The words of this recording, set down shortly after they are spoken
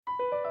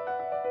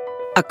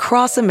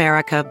Across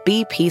America,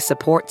 BP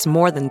supports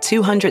more than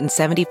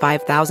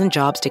 275,000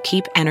 jobs to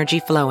keep energy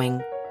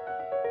flowing.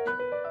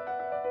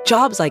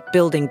 Jobs like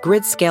building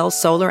grid-scale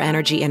solar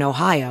energy in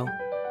Ohio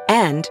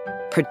and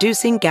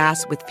producing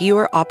gas with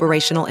fewer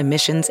operational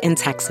emissions in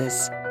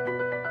Texas.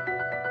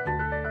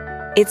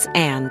 It's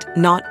and,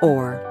 not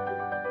or.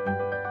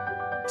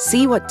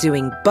 See what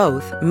doing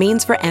both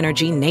means for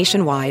energy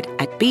nationwide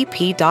at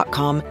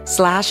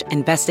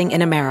bp.com/investing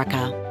in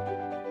America.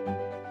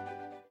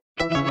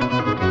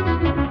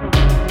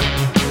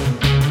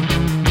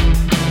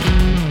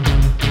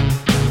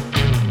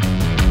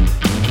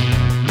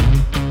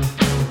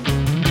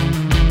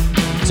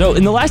 So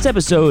in the last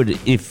episode,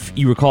 if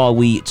you recall,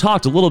 we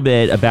talked a little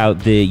bit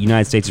about the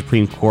United States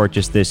Supreme Court,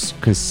 just this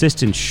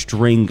consistent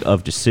string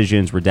of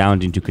decisions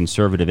redounding to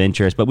conservative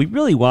interests, but we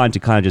really wanted to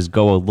kind of just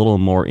go a little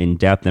more in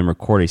depth and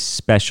record a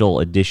special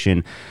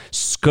edition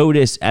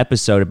SCOTUS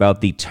episode about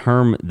the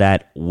term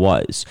that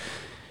was.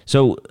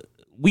 So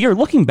we are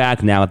looking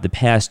back now at the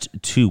past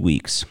 2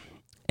 weeks,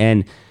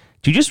 and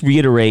to just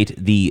reiterate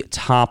the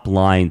top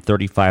line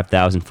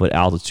 35,000-foot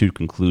altitude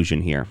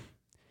conclusion here.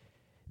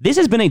 This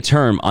has been a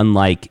term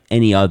unlike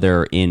any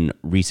other in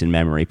recent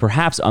memory,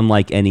 perhaps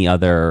unlike any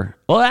other,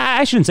 well,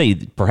 I shouldn't say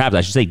perhaps,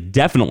 I should say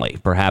definitely,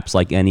 perhaps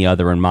like any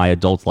other in my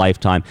adult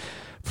lifetime.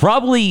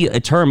 Probably a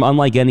term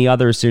unlike any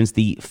other since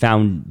the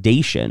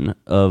foundation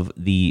of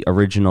the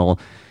original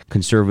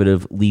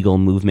conservative legal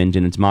movement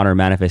in its modern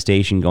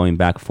manifestation going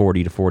back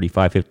 40 to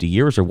 45, 50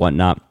 years or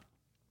whatnot.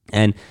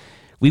 And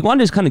we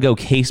wanted to kind of go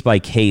case by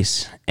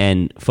case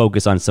and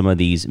focus on some of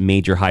these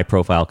major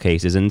high-profile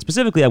cases. And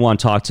specifically, I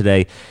want to talk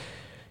today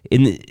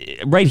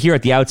right here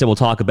at the outset, we'll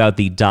talk about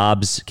the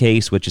Dobbs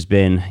case, which has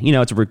been,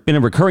 it's been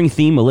a recurring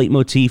theme, a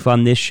leitmotif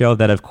on this show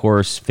that, of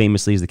course,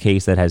 famously is the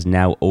case that has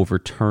now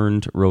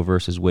overturned Roe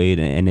versus Wade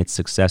and its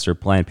successor,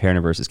 Planned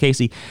Parenthood versus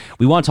Casey.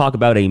 We want to talk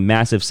about a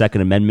massive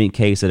Second Amendment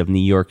case out of New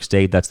York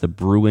State. That's the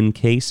Bruen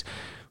case.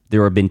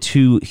 There have been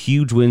two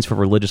huge wins for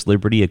religious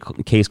liberty, a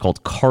case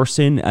called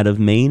Carson out of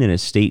Maine and a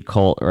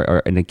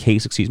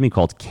case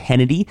called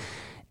Kennedy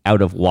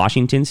out of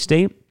Washington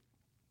State.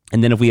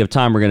 And then if we have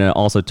time, we're going to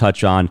also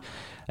touch on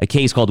a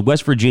case called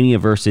West Virginia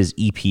versus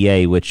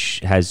EPA,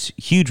 which has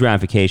huge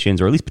ramifications,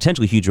 or at least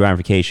potentially huge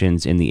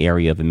ramifications in the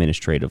area of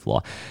administrative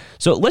law.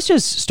 So let's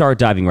just start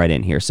diving right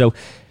in here. So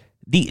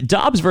the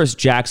Dobbs versus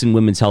Jackson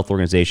Women's Health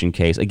Organization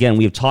case, again,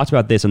 we have talked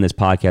about this on this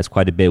podcast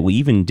quite a bit. We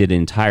even did an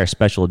entire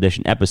special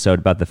edition episode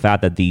about the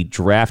fact that the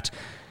draft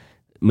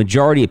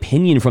majority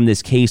opinion from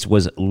this case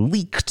was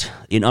leaked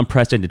in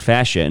unprecedented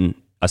fashion.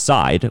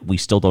 Aside, we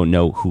still don't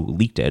know who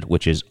leaked it,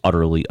 which is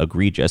utterly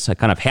egregious. I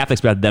kind of half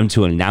expected them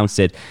to announce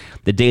it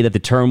the day that the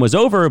term was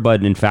over,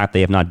 but in fact,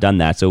 they have not done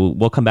that. So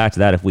we'll come back to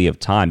that if we have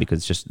time,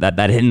 because just that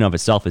in and of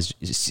itself is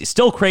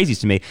still crazy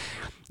to me.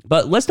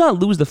 But let's not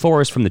lose the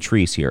forest from the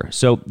trees here.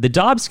 So the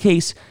Dobbs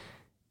case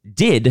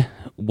did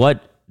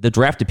what the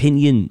draft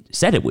opinion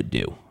said it would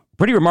do.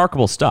 Pretty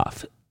remarkable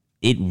stuff.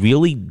 It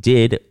really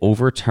did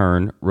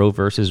overturn Roe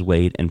versus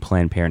Wade and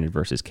Planned Parenthood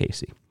versus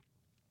Casey.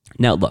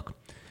 Now, look.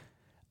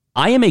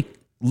 I am a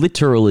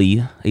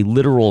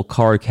literal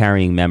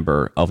card-carrying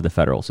member of the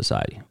Federalist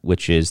Society,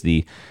 which is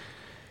the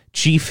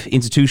chief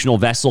institutional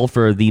vessel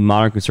for the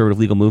modern conservative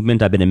legal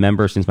movement. I've been a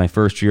member since my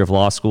first year of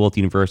law school at the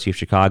University of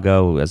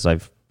Chicago. As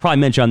I've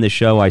probably mentioned on this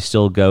show, I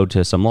still go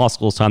to some law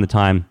schools time to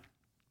time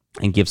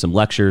and give some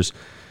lectures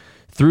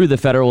through the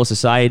Federalist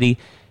Society.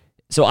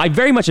 So I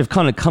very much have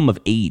kind of come of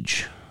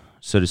age,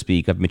 so to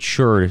speak. I've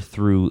matured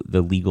through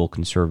the legal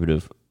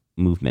conservative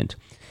movement.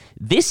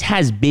 This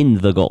has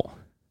been the goal.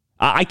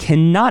 I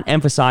cannot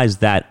emphasize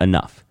that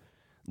enough.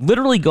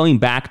 Literally going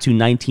back to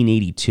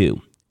 1982,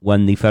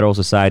 when the Federal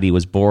Society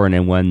was born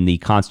and when the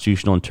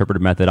constitutional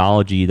interpretive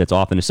methodology that's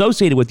often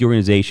associated with the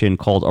organization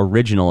called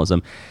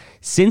originalism,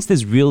 since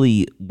this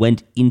really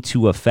went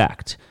into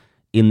effect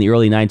in the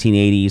early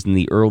 1980s, and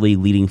the early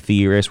leading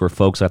theorists were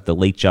folks like the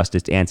late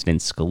Justice Antonin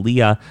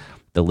Scalia,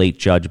 the late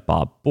Judge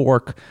Bob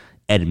Bork,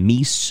 Ed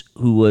Meese,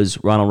 who was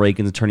Ronald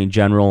Reagan's attorney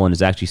general and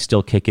is actually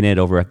still kicking it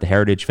over at the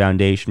Heritage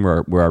Foundation,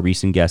 where our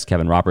recent guest,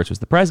 Kevin Roberts, was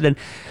the president.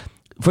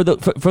 For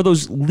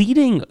those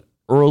leading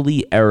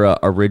early era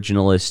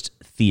originalist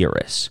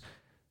theorists,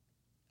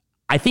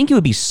 I think it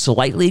would be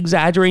slightly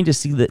exaggerating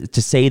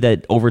to say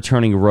that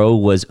overturning Roe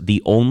was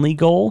the only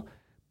goal,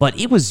 but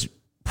it was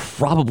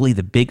probably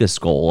the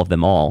biggest goal of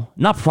them all.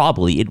 Not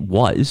probably, it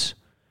was.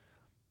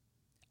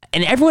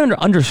 And everyone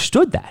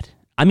understood that.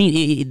 I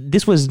mean,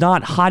 this was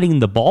not hiding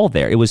the ball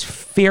there. It was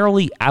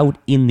fairly out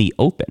in the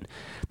open.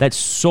 That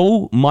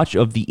so much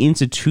of the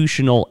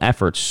institutional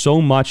effort,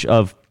 so much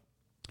of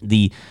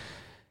the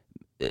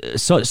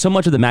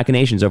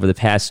machinations over the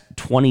past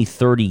 20,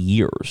 30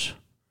 years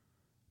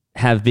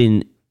have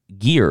been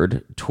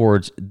geared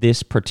towards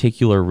this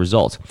particular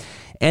result.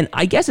 And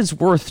I guess it's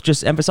worth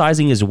just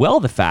emphasizing as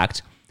well the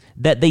fact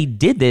that they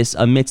did this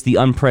amidst the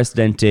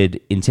unprecedented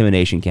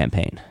intimidation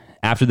campaign.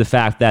 After the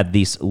fact that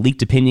this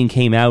leaked opinion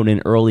came out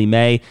in early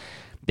May,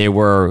 there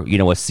were,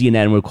 what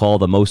CNN would call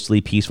the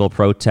mostly peaceful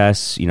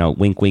protests,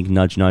 wink, wink,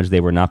 nudge, nudge. They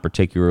were not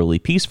particularly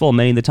peaceful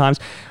many of the times.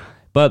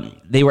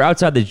 But they were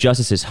outside the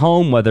justice's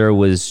home, whether it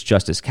was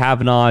Justice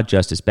Kavanaugh,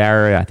 Justice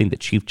Barrett, I think the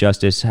Chief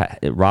Justice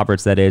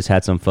Roberts, that is,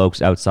 had some folks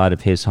outside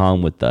of his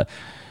home with the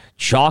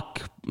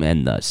chalk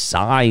and the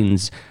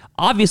signs,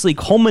 obviously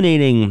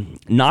culminating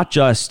not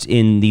just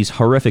in these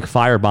horrific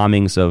fire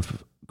bombings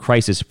of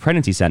crisis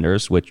pregnancy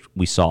centers, which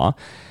we saw,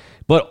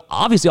 but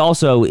obviously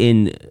also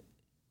in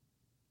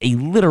a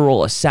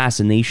literal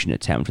assassination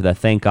attempt that,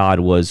 thank God,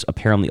 was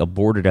apparently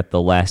aborted at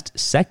the last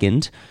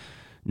second.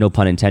 No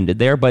pun intended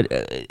there, but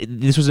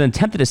this was an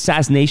attempted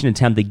assassination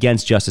attempt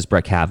against Justice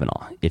Brett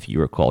Kavanaugh, if you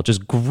recall.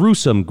 Just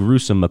gruesome,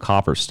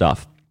 macabre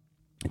stuff.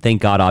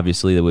 Thank God,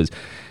 obviously, that was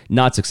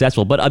not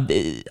successful. But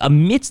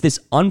amidst this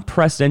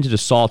unprecedented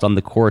assault on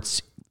the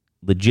court's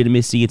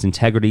legitimacy, its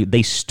integrity,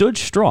 they stood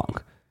strong.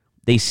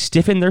 They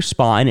stiffened their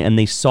spine, and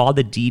they saw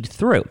the deed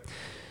through.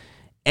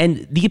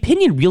 And the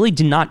opinion really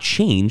did not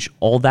change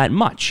all that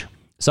much.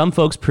 Some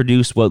folks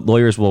produced what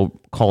lawyers will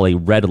call a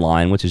red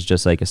line, which is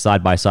just like a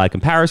side-by-side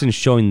comparison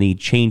showing the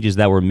changes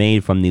that were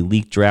made from the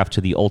leaked draft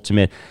to the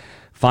ultimate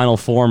final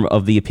form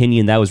of the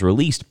opinion that was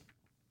released.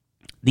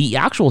 The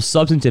actual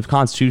substantive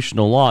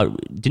constitutional law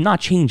did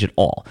not change at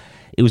all.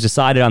 It was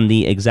decided on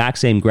the exact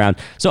same ground.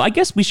 So I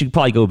guess we should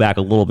probably go back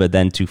a little bit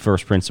then to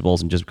first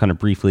principles and just kind of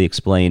briefly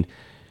explain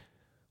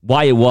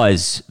why it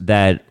was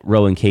that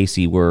Roe and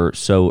Casey were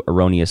so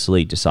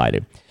erroneously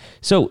decided.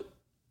 So,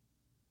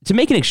 to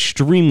make an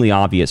extremely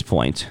obvious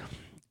point,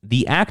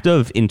 the act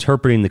of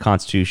interpreting the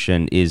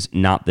Constitution is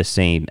not the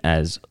same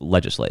as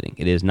legislating.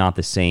 It is not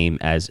the same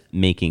as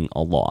making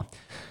a law.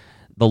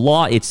 The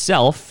law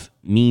itself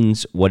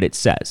means what it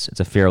says. It's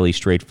a fairly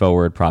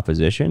straightforward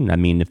proposition. I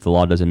mean, if the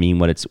law doesn't mean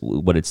what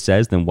it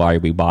says, then why are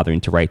we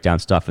bothering to write down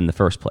stuff in the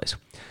first place?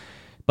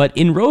 But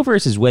in Roe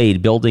versus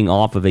Wade, building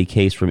off of a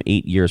case from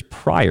 8 years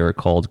prior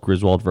called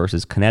Griswold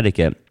versus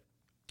Connecticut,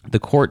 the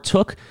court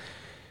took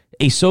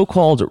a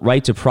so-called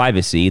right to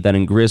privacy that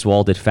in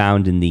Griswold it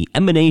found in the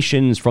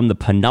emanations from the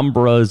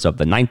penumbras of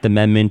the Ninth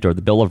Amendment or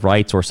the Bill of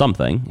Rights or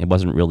something. It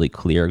wasn't really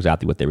clear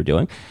exactly what they were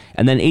doing.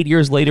 And then 8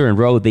 years later in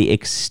Roe, they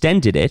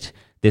extended it,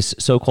 this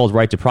so-called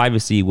right to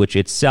privacy, which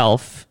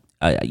itself,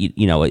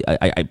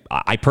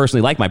 I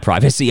personally like my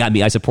privacy. I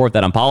mean, I support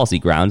that on policy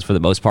grounds for the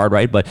most part,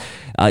 right? But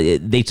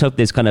they took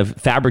this kind of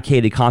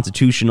fabricated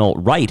constitutional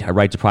right, a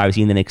right to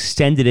privacy, and then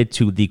extended it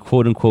to the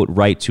quote-unquote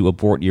right to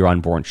abort your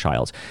unborn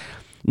child.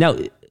 Now,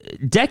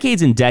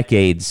 decades and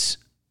decades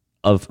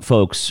of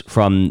folks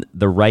from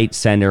the right,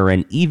 center,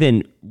 and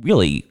even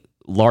really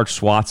large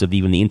swaths of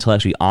even the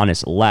intellectually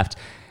honest left,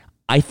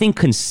 I think,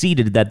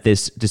 conceded that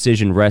this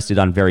decision rested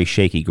on very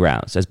shaky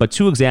grounds. As but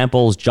two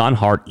examples, John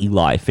Hart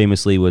Eli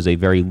famously was a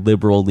very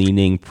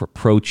liberal-leaning,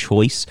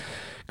 pro-choice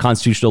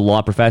constitutional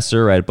law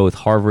professor at both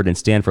Harvard and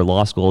Stanford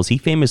law schools. He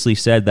famously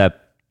said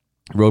that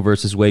Roe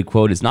versus Wade,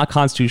 quote, is not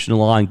constitutional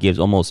law and gives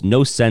almost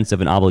no sense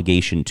of an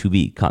obligation to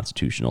be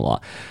constitutional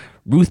law.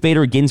 Ruth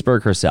Bader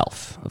Ginsburg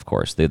herself, of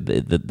course, the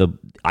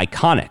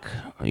iconic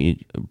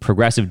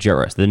progressive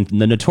jurist, the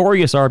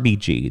notorious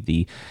RBG,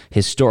 the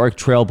historic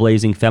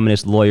trailblazing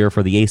feminist lawyer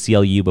for the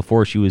ACLU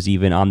before she was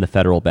even on the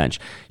federal bench.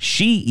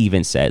 She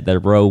even said that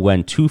Roe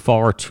went too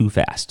far too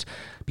fast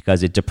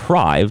because it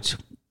deprived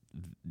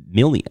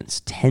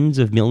millions, tens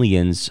of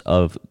millions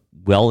of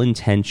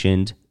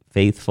well-intentioned,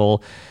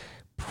 faithful,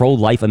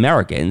 pro-life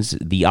Americans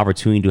the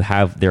opportunity to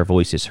have their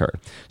voices heard.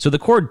 So the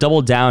court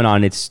doubled down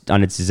on its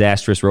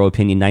disastrous Roe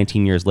opinion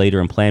 19 years later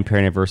in Planned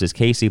Parenthood versus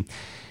Casey.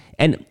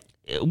 And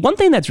one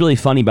thing that's really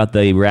funny about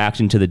the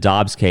reaction to the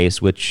Dobbs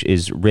case, which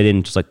is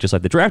written just like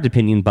the draft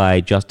opinion by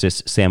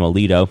Justice Sam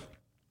Alito,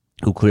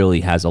 who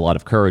clearly has a lot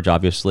of courage,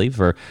 obviously,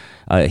 for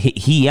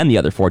he and the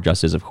other four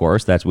justices, of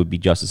course. That would be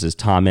Justices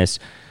Thomas,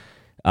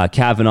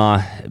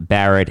 Kavanaugh,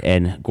 Barrett,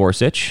 and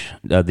Gorsuch.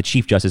 The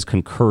Chief Justice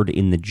concurred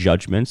in the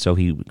judgment, so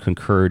he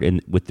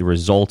concurred with the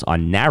result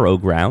on narrow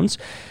grounds.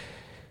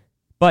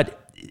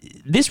 But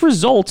this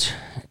result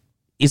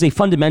is a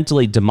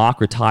fundamentally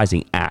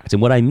democratizing act.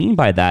 And what I mean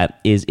by that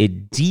is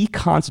it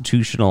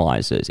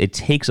deconstitutionalizes, it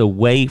takes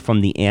away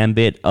from the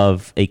ambit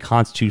of a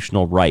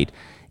constitutional right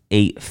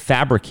a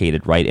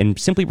fabricated right and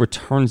simply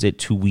returns it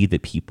to we the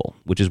people,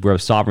 which is where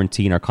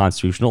sovereignty in our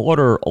constitutional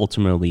order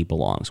ultimately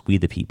belongs. We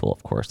the people,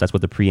 of course. That's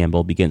what the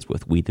preamble begins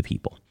with, we the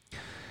people.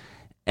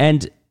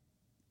 And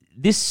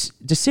this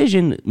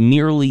decision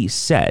merely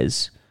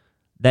says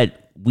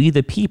that we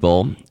the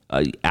people,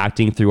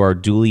 acting through our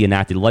duly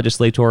enacted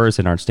legislators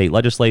and our state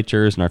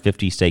legislatures and our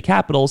 50 state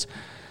capitals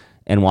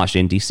and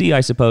Washington, D.C.,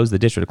 I suppose, the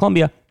District of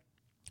Columbia,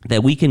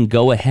 that we can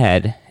go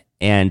ahead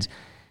and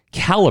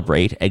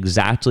calibrate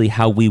exactly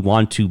how we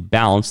want to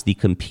balance the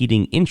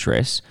competing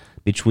interests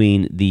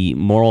between the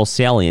moral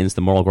salience,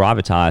 the moral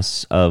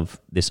gravitas of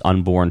this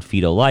unborn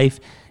fetal life,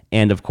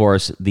 and of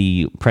course,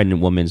 the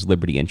pregnant woman's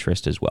liberty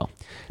interest as well.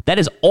 That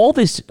is all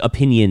this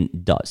opinion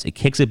does. It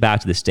kicks it back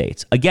to the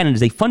states. Again, it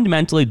is a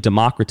fundamentally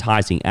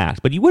democratizing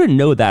act, but you wouldn't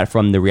know that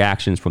from the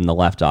reactions from the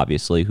left,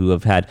 obviously, who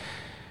have had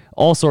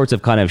all sorts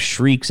of kind of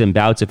shrieks and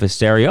bouts of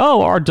hysteria.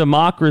 Oh, our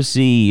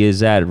democracy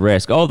is at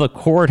risk. Oh, the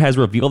court has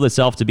revealed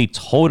itself to be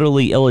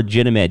totally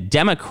illegitimate.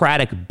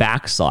 Democratic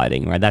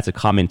backsliding, right? That's a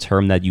common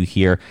term that you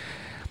hear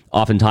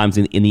oftentimes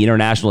in the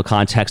international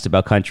context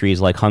about countries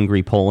like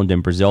Hungary, Poland,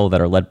 and Brazil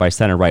that are led by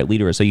center-right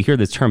leaders. So you hear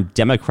this term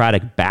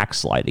democratic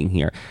backsliding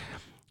here.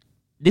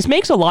 This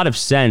makes a lot of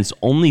sense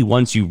only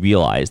once you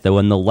realize that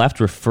when the left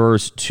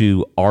refers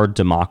to our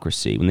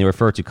democracy, when they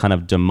refer to kind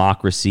of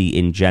democracy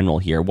in general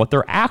here, what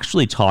they're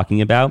actually talking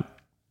about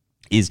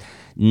is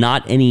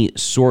not any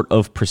sort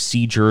of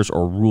procedures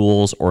or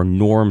rules or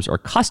norms or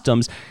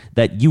customs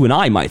that you and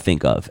I might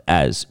think of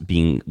as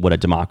being what a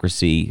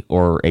democracy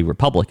or a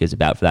republic is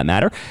about, for that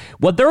matter.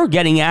 What they're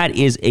getting at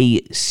is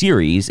a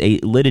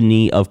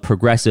litany of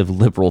progressive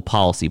liberal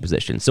policy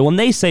positions. So when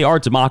they say our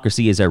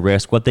democracy is at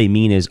risk, what they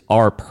mean is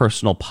our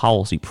personal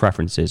policy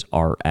preferences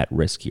are at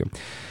risk here.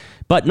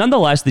 But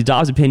nonetheless, the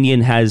Dobbs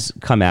opinion has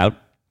come out.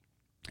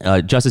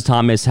 Justice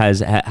Thomas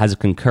has a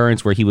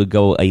concurrence where he would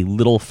go a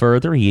little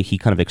further. He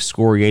kind of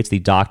excoriates the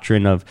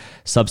doctrine of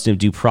substantive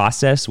due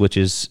process, which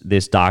is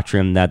this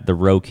doctrine that the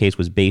Roe case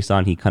was based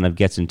on. He kind of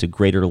gets into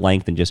greater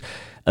length and just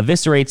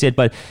eviscerates it.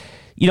 But,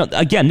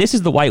 again, this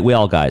is the white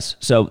whale, guys.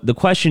 So the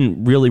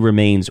question really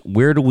remains,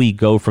 where do we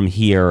go from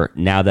here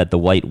now that the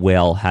white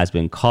whale has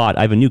been caught?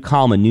 I have a new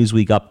column in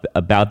Newsweek up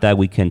about that.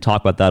 We can talk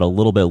about that a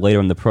little bit later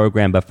in the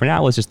program. But for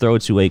now, let's just throw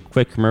it to a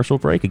quick commercial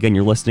break. Again,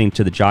 you're listening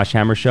to The Josh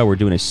Hammer Show. We're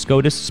doing a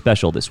SCOTUS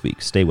special this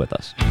week. Stay with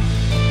us.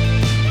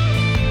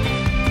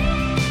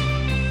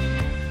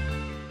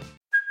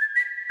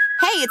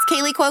 Hey, it's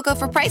Kaylee Cuoco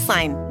for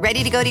Priceline.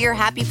 Ready to go to your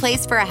happy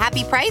place for a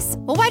happy price?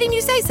 Well, why didn't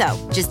you say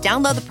so? Just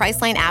download the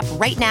Priceline app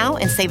right now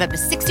and save up to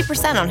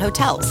 60% on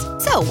hotels.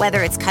 So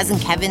whether it's Cousin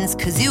Kevin's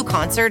Kazoo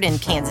Concert in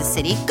Kansas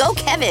City, go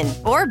Kevin,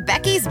 or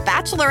Becky's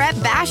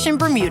Bachelorette Bash in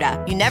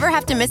Bermuda, you never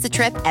have to miss a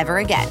trip ever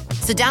again.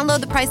 So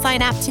download the Priceline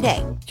app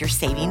today. Your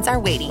savings are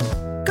waiting.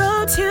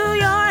 Go to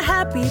your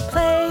happy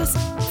place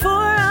for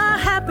a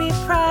happy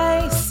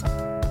price.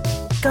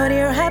 Go to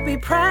your happy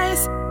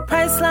price,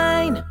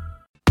 Priceline.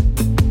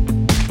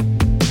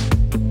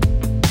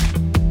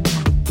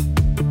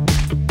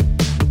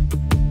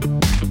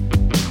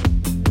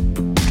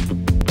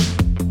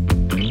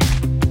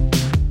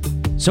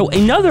 So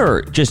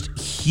another just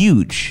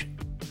huge,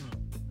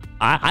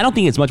 I don't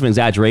think it's much of an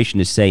exaggeration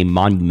to say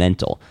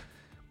monumental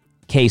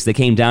case that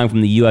came down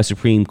from the U.S.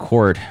 Supreme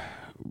Court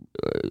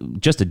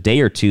just a day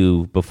or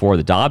two before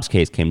the Dobbs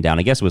case came down,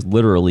 I guess it was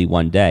literally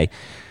one day,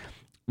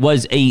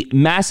 was a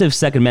massive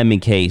Second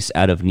Amendment case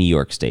out of New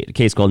York State, a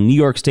case called New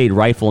York State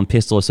Rifle and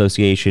Pistol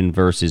Association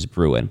versus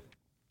Bruen.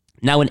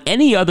 Now, in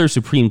any other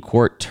Supreme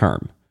Court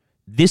term,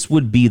 this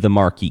would be the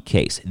marquee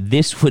case.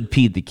 This would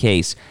be the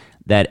case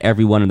that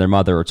everyone and their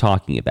mother are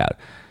talking about.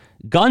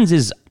 Guns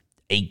is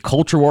a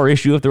culture war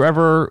issue if there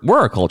ever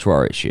were a culture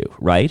war issue,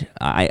 right?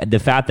 The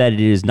fact that it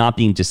is not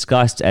being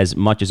discussed as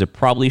much as it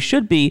probably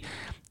should be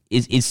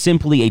is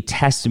simply a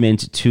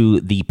testament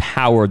to the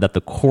power that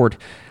the court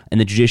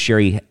and the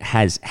judiciary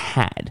has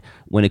had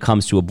when it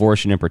comes to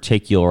abortion in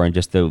particular, and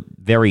just the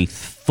very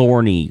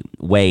thorny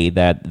way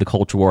that the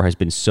culture war has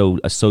been so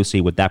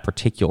associated with that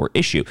particular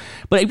issue.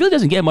 But it really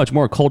doesn't get much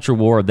more culture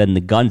war than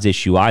the guns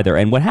issue either.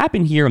 And what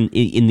happened here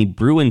in the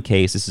Bruen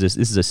case, this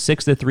is a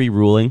 6-3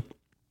 ruling.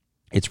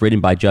 It's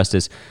written by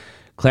Justice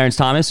Clarence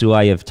Thomas, who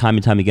I have time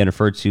and time again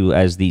referred to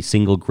as the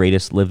single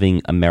greatest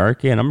living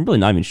American. I'm really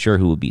not even sure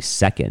who would be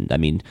second. I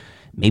mean,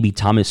 maybe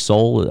Thomas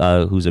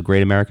Sowell, who's a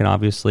great American,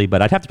 obviously,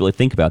 but I'd have to really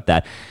think about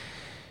that.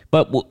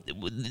 But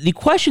the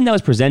question that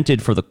was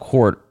presented for the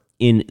court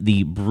in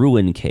the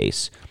Bruen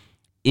case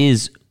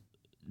is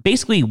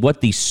basically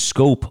what the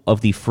scope of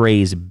the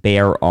phrase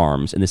bear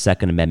arms in the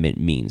Second Amendment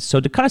means.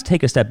 So to kind of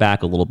take a step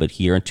back a little bit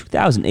here, in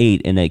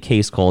 2008, in a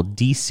case called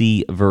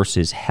D.C.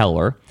 versus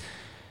Heller,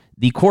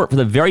 the court, for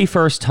the very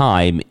first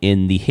time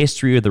in the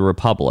history of the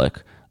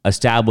Republic,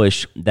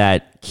 established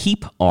that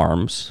keep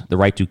arms, the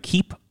right to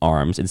keep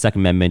arms in the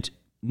Second Amendment,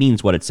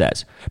 means what it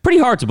says. Pretty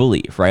hard to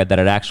believe, right, that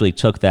it actually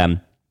took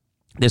them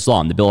this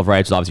long. The Bill of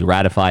Rights was obviously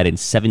ratified in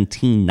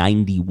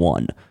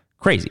 1791.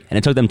 Crazy. And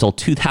it took them until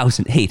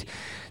 2008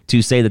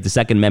 to say that the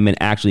Second Amendment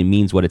actually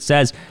means what it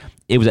says.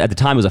 It was, at the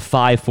time, it was a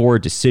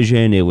 5-4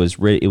 decision. It was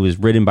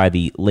written by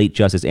the late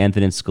Justice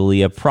Antonin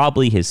Scalia,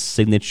 probably his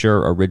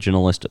signature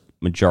originalist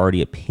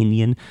majority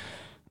opinion.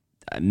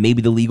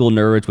 Maybe the legal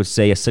nerds would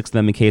say a Sixth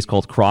Amendment case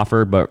called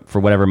Crawford, but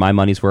for whatever my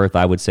money's worth,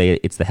 I would say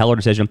it's the Heller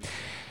decision.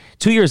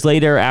 2 years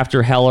later,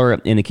 after Heller,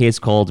 in a case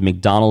called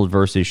McDonald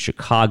versus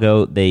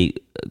Chicago, they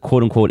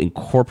quote-unquote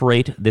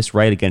incorporate this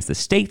right against the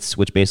states,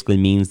 which basically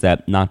means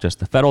that not just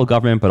the federal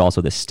government, but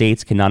also the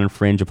states cannot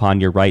infringe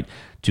upon your right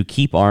to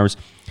keep arms.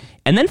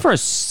 And then for a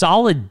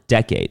solid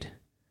decade,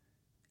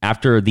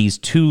 after these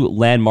two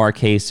landmark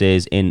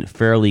cases in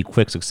fairly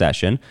quick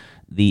succession,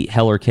 the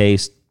Heller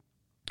case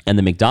and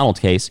the McDonald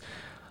case,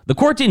 the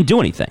court didn't do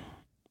anything.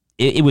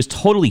 It was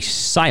totally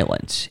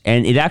silent,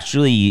 and it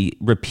actually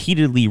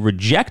repeatedly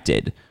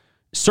rejected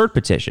cert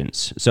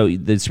petitions. So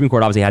the Supreme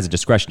Court obviously has a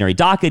discretionary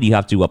docket. You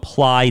have to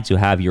apply to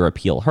have your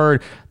appeal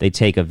heard. They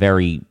take a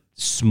very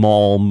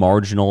small,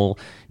 marginal,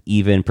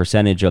 even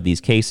percentage of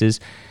these cases.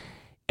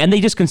 And they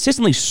just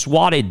consistently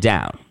swatted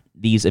down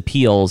these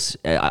appeals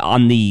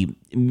on the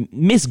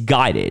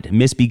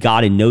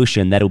misbegotten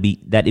notion that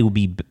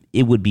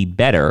it would be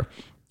better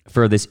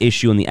for this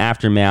issue in the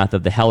aftermath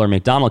of the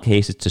Heller-McDonald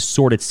cases to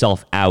sort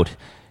itself out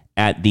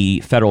at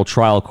the federal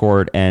trial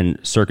court and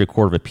circuit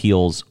court of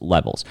appeals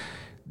levels.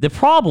 The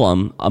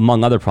problem,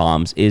 among other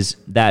problems, is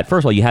that,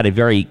 first of all, you had a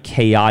very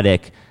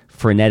chaotic,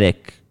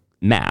 frenetic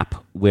map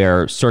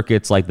where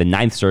circuits like the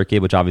Ninth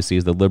Circuit, which obviously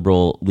is the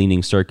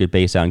liberal-leaning circuit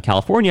based out in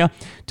California,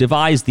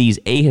 devised these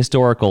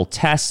ahistorical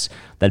tests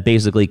that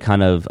basically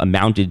kind of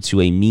amounted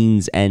to a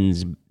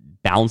means-ends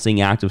balancing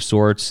act of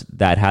sorts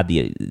that had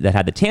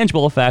the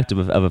tangible effect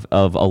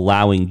of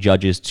allowing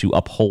judges to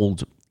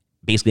uphold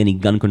basically any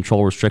gun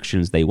control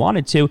restrictions they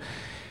wanted to.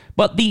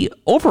 But the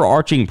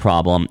overarching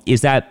problem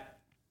is that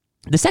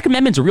the Second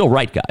Amendment's a real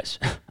right, guys.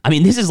 I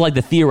mean, this is like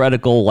the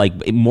theoretical,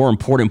 like, more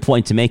important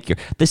point to make here.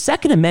 The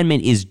Second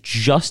Amendment is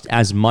just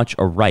as much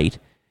a right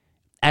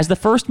as the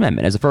First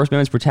Amendment. As the First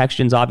Amendment's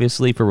protections,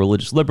 obviously, for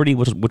religious liberty,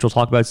 which we'll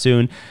talk about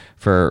soon,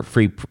 for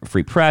free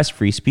press,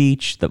 free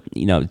speech,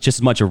 just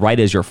as much a right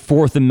as your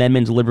Fourth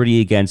Amendment liberty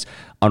against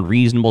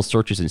unreasonable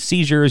searches and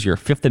seizures, your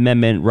Fifth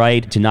Amendment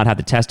right to not have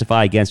to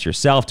testify against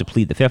yourself, to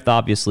plead the Fifth,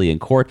 obviously, in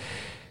court.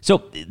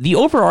 So the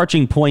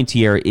overarching point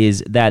here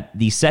is that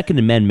the Second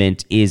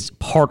Amendment is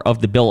part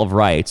of the Bill of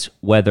Rights,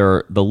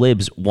 whether the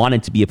libs want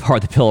it to be a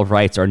part of the Bill of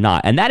Rights or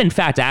not. And that, in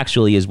fact,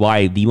 actually is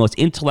why the most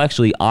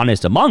intellectually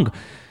honest among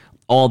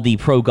all the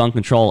pro-gun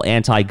control,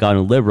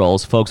 anti-gun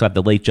liberals, folks like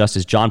the late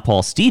Justice John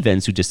Paul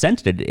Stevens, who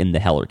dissented in the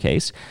Heller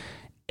case,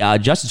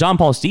 Justice John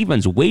Paul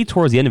Stevens, way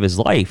towards the end of his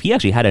life, he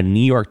actually had a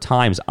New York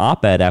Times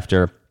op-ed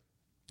after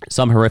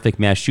some horrific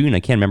mass shooting, I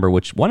can't remember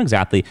which one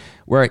exactly,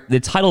 where the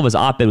title of his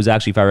op-ed was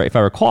actually, if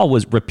I recall,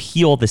 was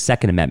Repeal the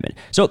Second Amendment.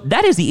 So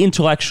that is the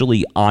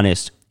intellectually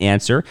honest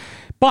answer.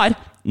 But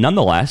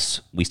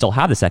nonetheless, we still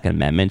have the Second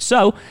Amendment.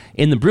 So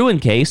in the Bruen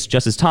case,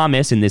 Justice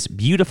Thomas, in this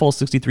beautiful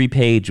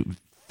 63-page,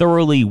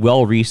 thoroughly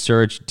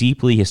well-researched,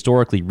 deeply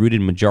historically rooted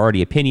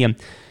majority opinion,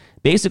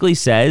 basically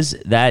says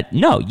that,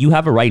 no, you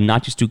have a right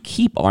not just to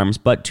keep arms,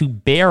 but to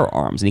bear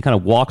arms. And he kind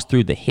of walks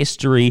through the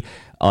history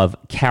of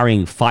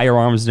carrying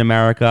firearms in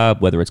America,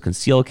 whether it's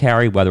concealed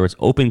carry, whether it's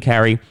open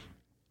carry.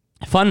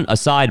 Fun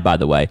aside, by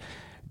the way,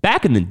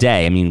 back in the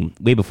day, I mean,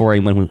 way before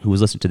anyone who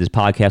was listening to this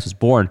podcast was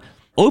born,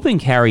 open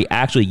carry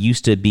actually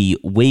used to be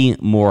way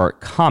more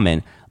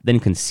common than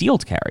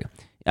concealed carry.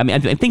 I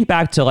mean, I think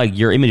back to like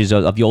your images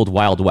of the old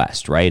Wild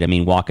West, right? I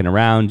mean, walking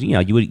around,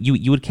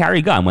 you would carry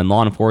a gun when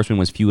law enforcement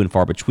was few and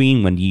far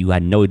between, when you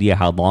had no idea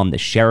how long the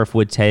sheriff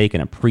would take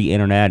in a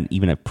pre-internet,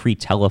 even a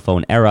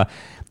pre-telephone era.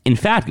 In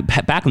fact,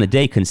 back in the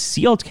day,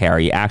 concealed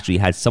carry actually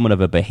had somewhat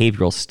of a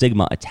behavioral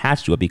stigma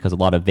attached to it because a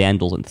lot of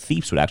vandals and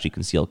thieves would actually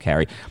conceal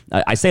carry.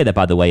 I say that,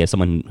 by the way, as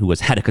someone who has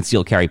had a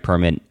concealed carry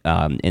permit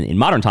in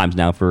modern times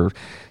now for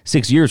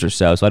 6 years or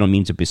so I don't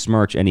mean to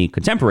besmirch any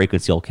contemporary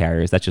concealed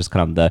carriers. That's just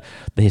kind of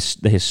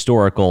the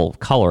historical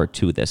color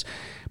to this.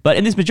 But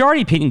in this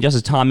majority opinion,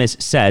 Justice Thomas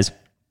says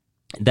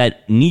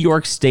that New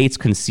York State's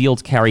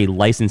concealed carry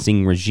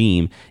licensing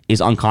regime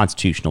is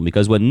unconstitutional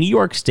because what New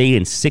York State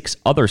and 6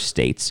 other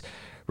states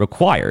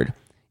required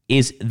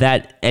is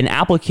that an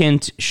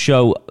applicant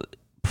show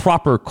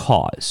proper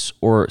cause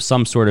or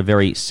some sort of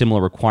very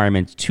similar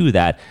requirement to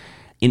that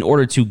in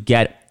order to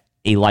get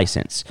a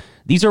license.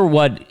 These are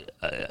what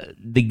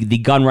the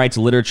gun rights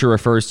literature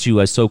refers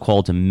to as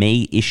so-called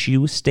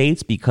may-issue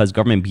states because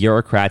government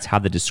bureaucrats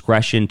have the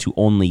discretion to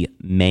only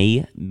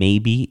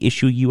maybe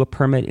issue you a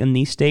permit in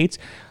these states.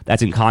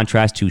 That's in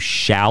contrast to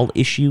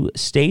shall-issue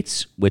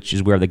states, which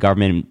is where the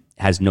government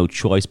has no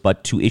choice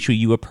but to issue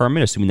you a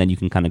permit, assuming that you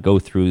can kind of go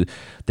through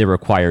the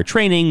required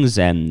trainings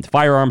and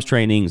firearms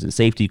trainings and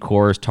safety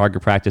course,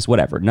 target practice,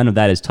 whatever. None of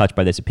that is touched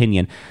by this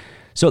opinion.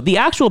 So the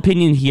actual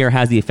opinion here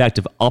has the effect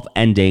of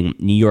upending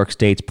New York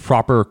State's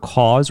proper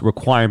cause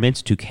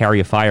requirements to carry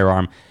a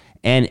firearm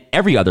and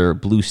every other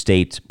blue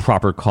state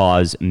proper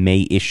cause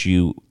may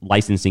issue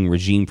licensing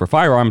regime for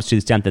firearms to the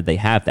extent that they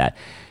have that.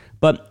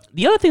 But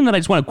the other thing that I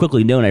just want to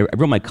quickly note, and I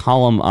wrote my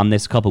column on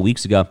this a couple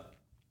weeks ago,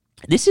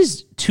 this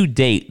is, to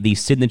date, the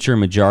signature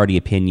majority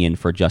opinion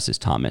for Justice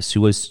Thomas,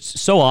 who was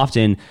so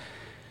often,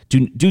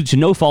 due to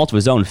no fault of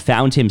his own,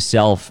 found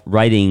himself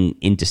writing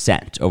in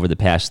dissent over the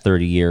past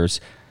 30 years.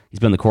 He's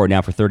been in the court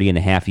now for 30 and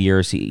a half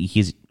years.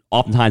 He's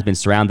oftentimes been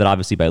surrounded,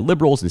 obviously, by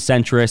liberals and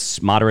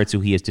centrists, moderates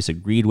who he has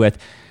disagreed with.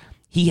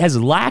 He has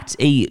lacked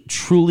a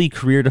truly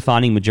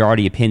career-defining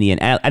majority opinion,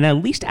 and at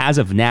least as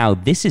of now,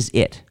 this is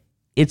it.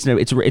 It's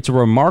a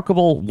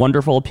remarkable,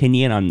 wonderful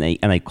opinion on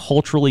a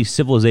culturally,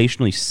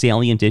 civilizationally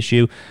salient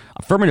issue.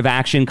 Affirmative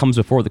action comes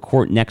before the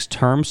court next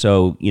term,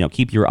 so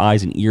keep your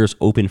eyes and ears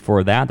open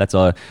for that. That's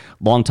a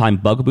long-time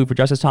bugaboo for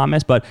Justice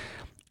Thomas, but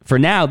for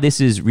now,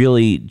 this is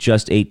really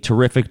just a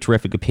terrific,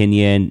 terrific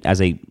opinion as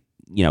a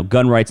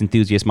gun rights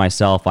enthusiast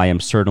myself, I am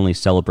certainly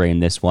celebrating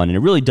this one, and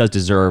it really does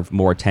deserve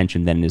more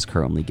attention than it is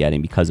currently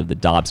getting because of the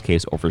Dobbs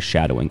case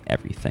overshadowing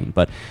everything.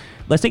 But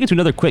let's take it to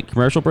another quick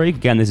commercial break.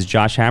 Again, this is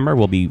Josh Hammer.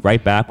 We'll be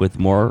right back with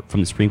more from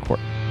the Supreme Court.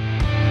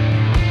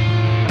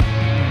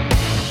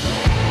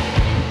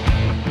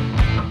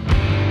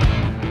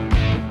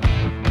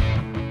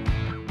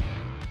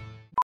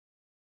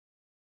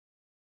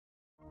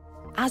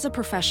 As a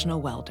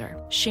professional welder,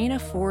 Shayna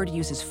Ford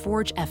uses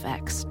Forge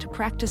FX to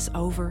practice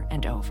over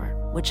and over,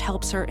 which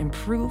helps her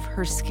improve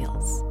her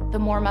skills. The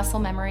more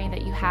muscle memory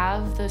that you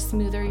have, the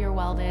smoother your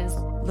weld is.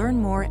 Learn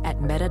more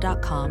at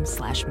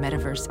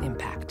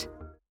meta.com/metaverseimpact.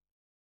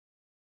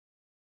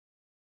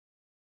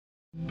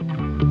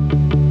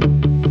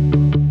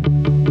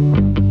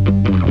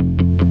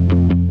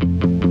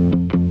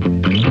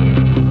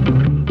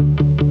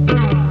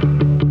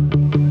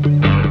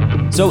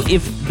 So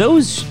if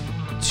those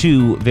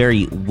two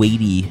very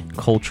weighty,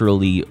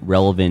 culturally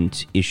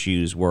relevant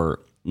issues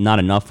were not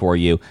enough for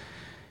you,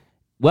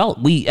 well,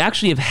 we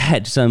actually have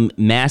had some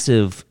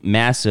massive,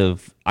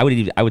 I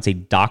would say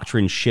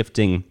doctrine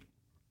shifting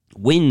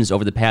wins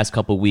over the past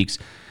couple of weeks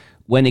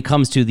when it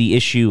comes to the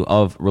issue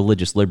of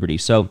religious liberty.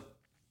 So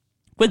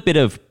quick bit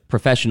of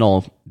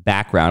professional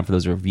background for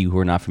those of you who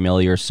are not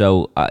familiar.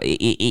 So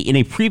in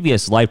a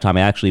previous lifetime,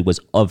 I actually was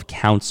of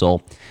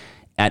counsel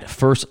at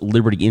First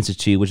Liberty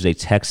Institute, which is a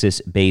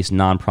Texas-based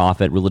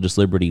nonprofit religious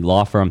liberty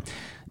law firm.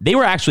 They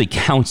were actually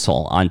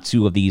counsel on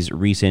two of these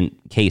recent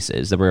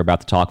cases that we're about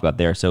to talk about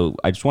there. So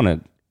I just want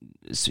to,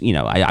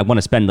 I want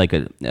to spend like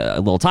a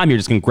little time here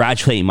just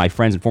congratulating my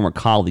friends and former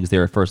colleagues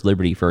there at First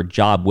Liberty for a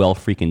job well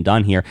freaking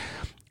done here.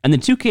 And the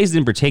two cases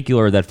in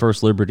particular that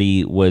First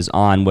Liberty was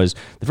on the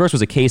first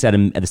was a case at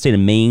the state of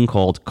Maine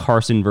called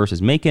Carson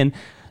versus Macon.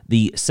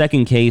 The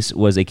second case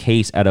was a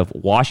case out of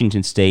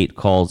Washington State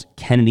called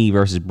Kennedy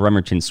versus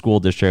Bremerton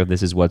School District.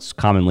 This is what's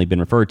commonly been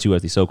referred to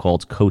as the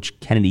so-called Coach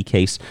Kennedy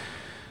case.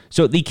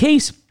 So the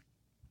case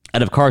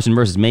out of Carson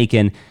versus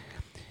Macon,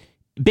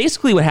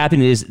 basically what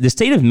happened is the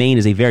state of Maine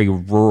is a very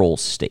rural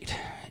state.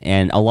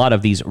 And a lot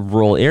of these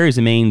rural areas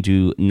of Maine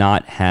do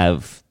not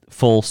have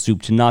full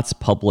soup to nuts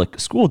public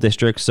school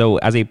districts. So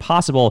as a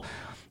possible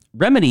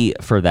remedy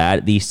for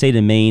that, the state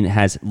of Maine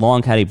has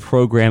long had a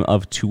program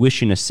of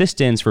tuition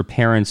assistance for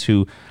parents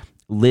who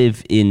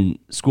live in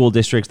school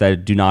districts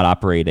that do not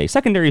operate a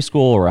secondary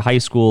school or a high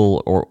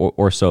school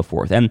or so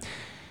forth. And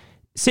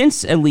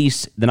since at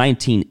least the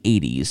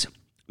 1980s,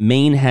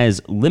 Maine has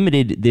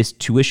limited this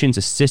tuition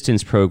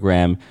assistance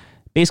program.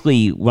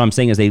 Basically, what I'm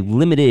saying is they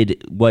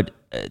limited what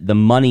the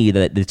money,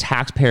 the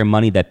taxpayer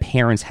money that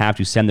parents have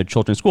to send their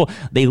children to school.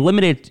 They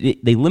limited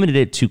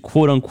it to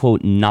quote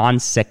unquote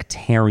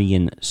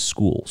non-sectarian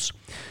schools.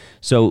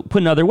 So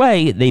put another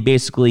way, they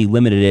basically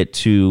limited it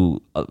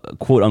to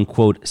quote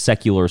unquote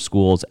secular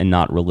schools and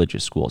not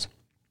religious schools.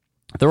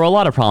 There are a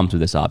lot of problems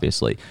with this,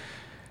 obviously.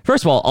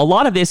 First of all, a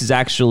lot of this is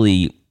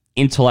actually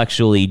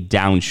intellectually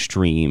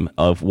downstream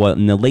of what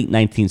in the late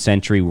 19th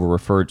century were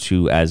referred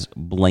to as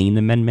Blaine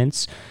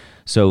Amendments.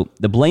 So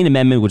the Blaine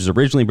Amendment, which was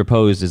originally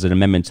proposed as an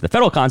amendment to the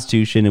federal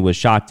Constitution, it was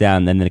shot down,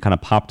 and then it kind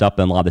of popped up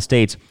in a lot of the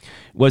states,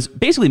 was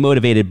basically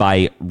motivated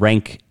by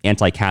rank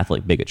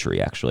anti-Catholic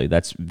bigotry, actually.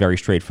 That's very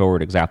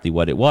straightforward, exactly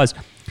what it was.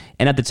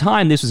 And at the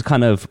time, this was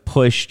kind of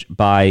pushed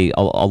by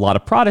a lot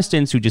of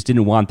Protestants who just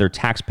didn't want their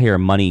taxpayer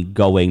money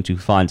going to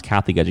fund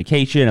Catholic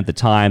education. At the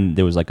time,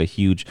 there was like a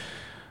huge...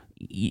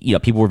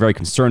 people were very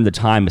concerned at the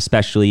time,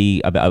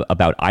 especially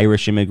about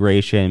Irish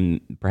immigration,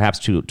 perhaps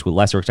to a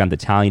lesser extent,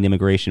 Italian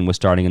immigration was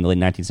starting in the late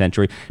 19th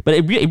century. But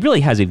it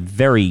really has a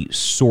very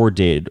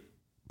sordid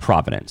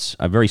provenance,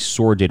 a very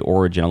sordid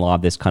origin, a lot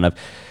of this kind of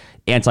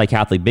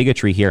anti-Catholic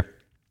bigotry here.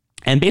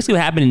 And basically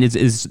what happened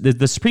is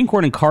the Supreme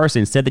Court in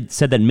Carson said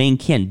that Maine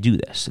can't do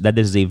this, that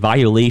this is a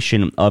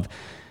violation of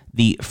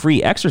the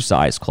Free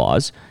Exercise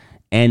Clause,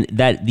 and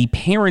that the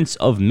parents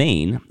of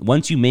Maine,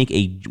 once you make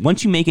a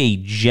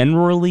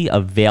generally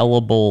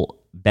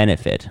available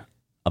benefit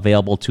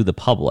available to the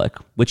public,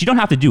 which you don't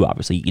have to do,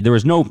 obviously,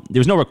 there's no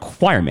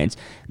requirement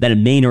that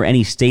Maine or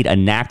any state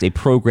enact a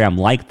program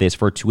like this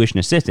for tuition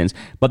assistance.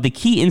 But the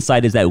key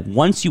insight is that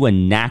once you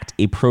enact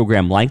a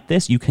program like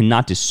this, you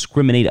cannot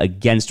discriminate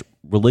against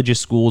religious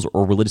schools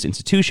or religious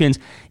institutions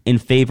in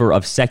favor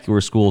of secular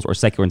schools or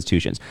secular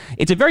institutions.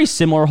 It's a very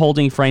similar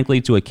holding,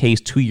 frankly, to a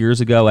case 2 years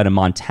ago at a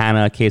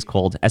Montana case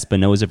called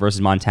Espinoza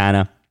versus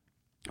Montana,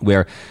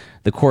 where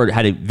the court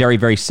had a very,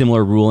 very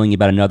similar ruling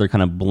about another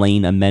kind of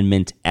Blaine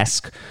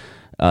Amendment-esque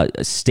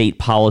state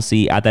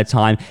policy at that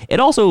time. It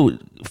also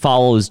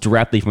follows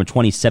directly from a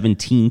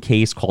 2017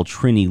 case called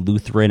Trinity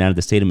Lutheran out of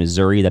the state of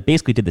Missouri that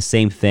basically did the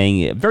same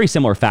thing, very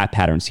similar fact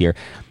patterns here.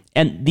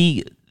 And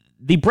the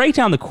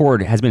breakdown in the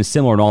court has been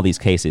similar in all these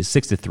cases,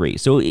 6-3.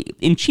 So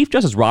in Chief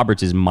Justice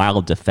Roberts'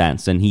 mild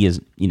defense, and he is,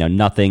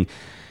 nothing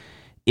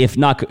if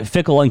not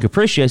fickle and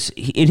capricious,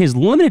 in his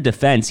limited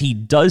defense, he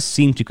does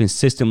seem to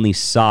consistently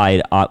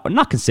side,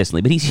 not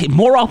consistently, but he's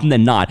more often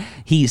than not,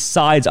 he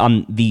sides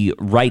on the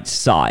right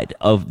side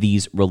of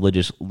these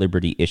religious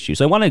liberty issues.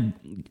 So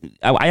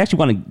I actually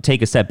want to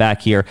take a step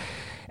back here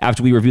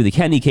after we review the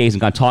Kennedy case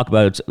and kind of talk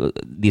about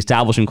the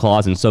Establishment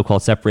Clause and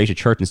so-called separation of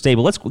church and state.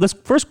 But let's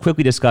first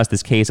quickly discuss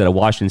this case out of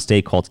Washington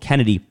State called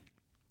Kennedy.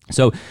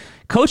 So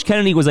Coach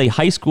Kennedy was a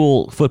high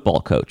school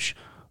football coach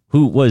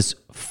who was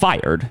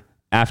fired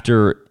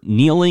after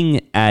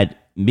kneeling at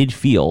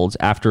midfield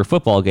after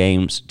football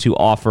games to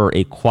offer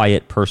a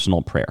quiet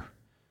personal prayer.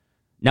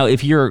 Now,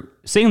 if you're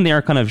sitting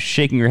there kind of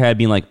shaking your head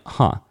being like,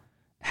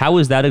 how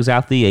is that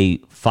exactly a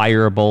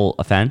fireable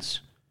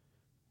offense?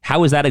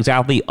 How is that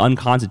exactly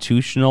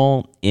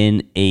unconstitutional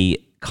in a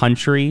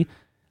country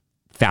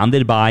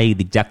founded by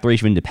the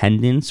Declaration of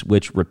Independence,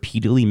 which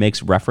repeatedly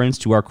makes reference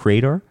to our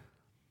creator?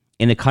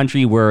 In a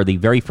country where the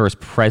very first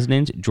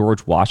president,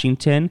 George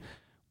Washington,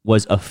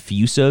 was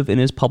effusive in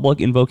his public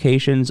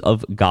invocations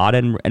of God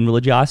and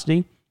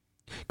religiosity?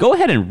 Go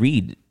ahead and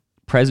read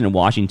President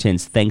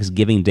Washington's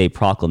Thanksgiving Day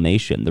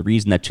proclamation, the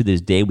reason that to this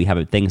day we have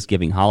a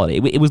Thanksgiving holiday.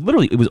 It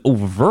was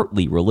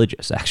overtly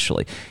religious,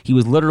 actually. He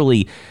was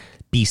literally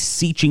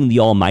beseeching the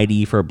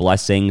Almighty for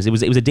blessings. It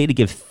was a day to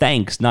give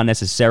thanks, not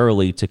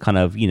necessarily to kind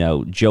of,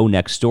 Joe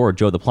next door,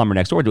 Joe the plumber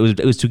next door.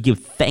 It was to give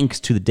thanks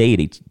to the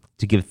deity,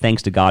 to give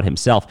thanks to God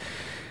himself.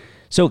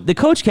 So the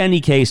Coach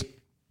Kennedy case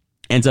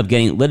ends up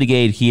getting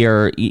litigated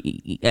here,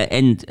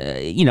 and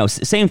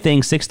same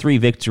thing, 6-3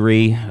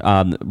 victory.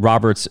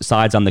 Roberts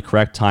sides on the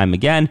correct time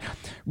again.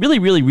 Really,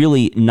 really,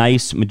 really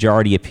nice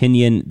majority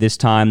opinion this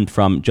time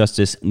from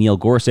Justice Neil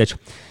Gorsuch.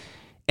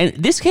 And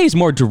this case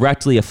more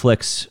directly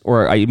affects,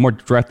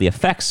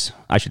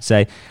 I should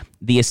say,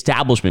 the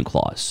Establishment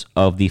Clause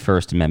of the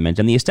First Amendment.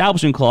 And the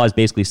Establishment Clause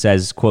basically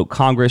says, quote,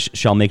 Congress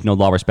shall make no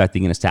law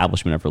respecting an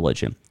establishment of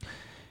religion.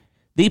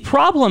 The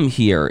problem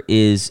here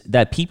is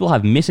that people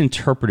have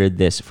misinterpreted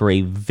this for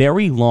a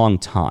very long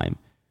time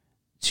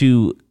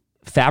to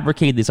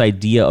fabricate this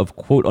idea of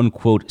quote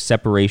unquote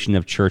separation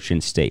of church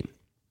and state.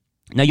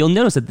 Now, you'll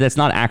notice that that's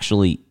not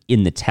actually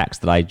in the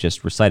text that I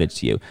just recited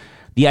to you.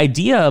 The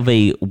idea of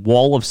a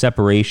wall of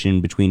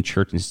separation between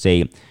church and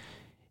state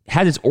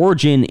has its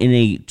origin in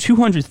a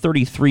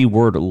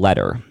 233-word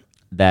letter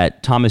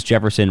that Thomas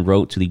Jefferson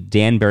wrote to the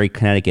Danbury,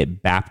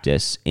 Connecticut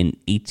Baptists in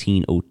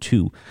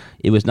 1802.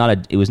 It was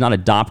not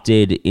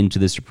adopted into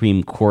the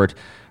Supreme Court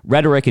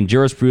rhetoric and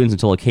jurisprudence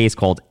until a case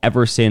called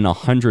Everson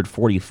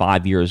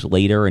 145 years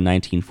later in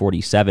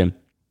 1947.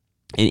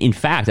 In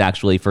fact,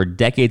 actually, for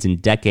decades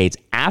and decades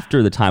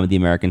after the time of the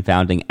American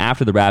founding,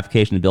 after the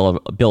ratification of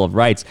the Bill of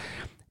Rights,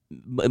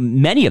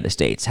 many of the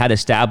states had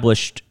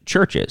established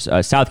churches.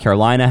 South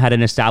Carolina had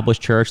an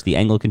established church, the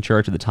Anglican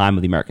Church at the time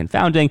of the American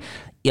founding.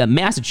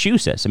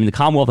 Massachusetts, the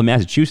Commonwealth of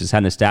Massachusetts had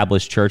an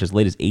established church as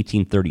late as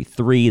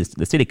 1833.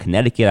 The state of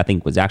Connecticut, I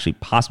think, was actually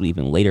possibly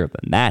even later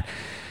than that.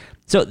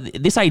 So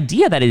this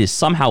idea that it is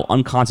somehow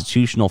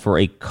unconstitutional for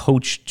a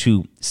coach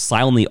to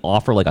silently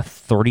offer like a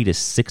 30 to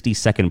 60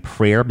 second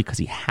prayer because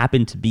he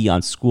happened to be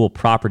on school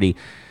property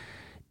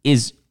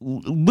is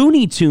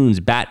Looney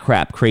Tunes, bat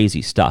crap,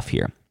 crazy stuff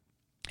here.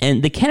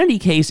 And the Kennedy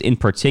case in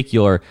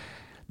particular,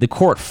 the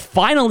court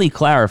finally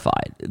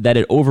clarified that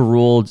it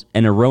overruled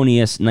an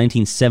erroneous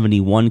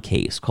 1971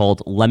 case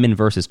called Lemon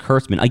versus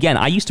Kurtzman. Again,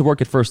 I used to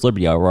work at First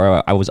Liberty,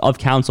 where I was of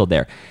counsel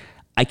there.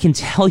 I can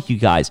tell you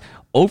guys,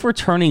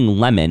 overturning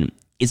Lemon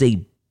is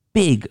a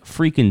big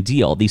freaking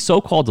deal. The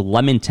so-called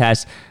Lemon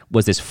test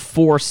was this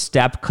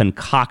 4-step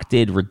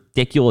concocted,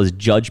 ridiculous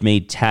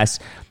judge-made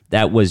test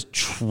that was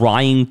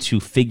trying to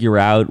figure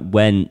out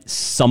when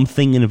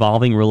something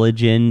involving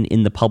religion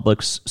in the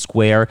public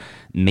square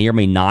may or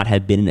may not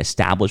have been an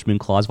Establishment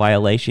Clause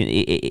violation.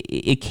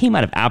 It came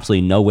out of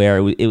absolutely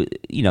nowhere.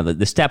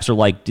 The steps are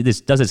like,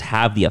 does this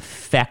have the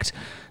effect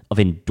of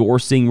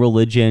endorsing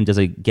religion? Does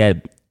it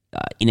get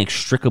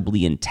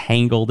inextricably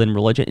entangled in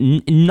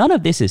religion? None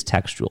of this is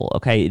textual,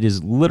 okay? It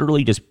is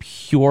literally just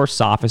pure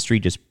sophistry,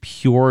 just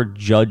pure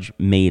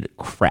judge-made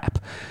crap,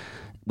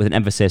 with an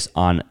emphasis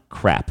on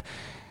crap.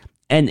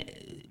 And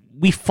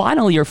we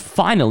finally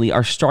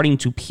are starting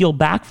to peel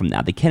back from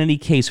that. The Kennedy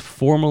case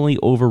formally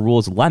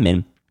overrules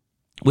Lemon,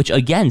 which,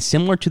 again,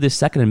 similar to the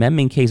Second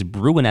Amendment case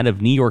brewing out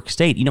of New York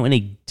State, in a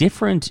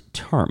different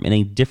term, in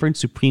a different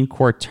Supreme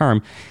Court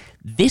term,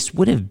 this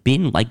would have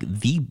been like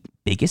the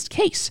biggest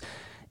case.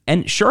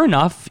 And sure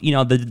enough,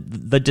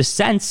 the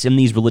dissents in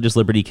these religious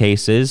liberty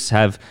cases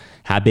have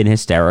been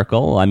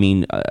hysterical.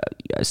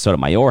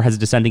 Sotomayor has a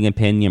dissenting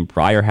opinion.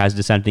 Breyer has a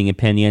dissenting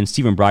opinion.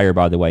 Stephen Breyer,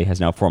 by the way,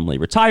 has now formally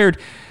retired.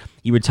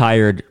 He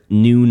retired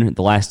noon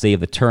the last day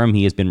of the term.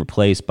 He has been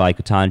replaced by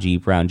Ketanji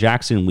Brown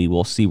Jackson. We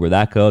will see where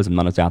that goes. I'm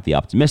not exactly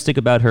optimistic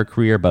about her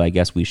career, but I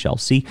guess we shall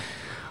see.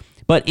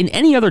 But in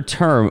any other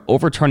term,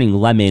 overturning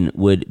Lemon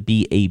would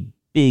be a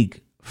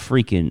big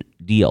freaking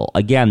deal.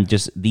 Again,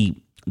 just the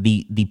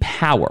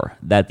power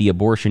that the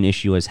abortion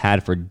issue has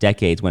had for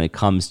decades when it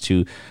comes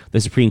to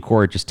the Supreme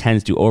Court just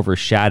tends to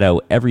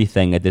overshadow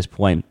everything at this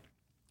point.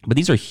 But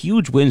these are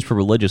huge wins for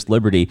religious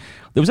liberty.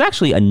 There was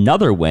actually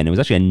another win. It was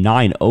actually a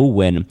 9-0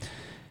 win a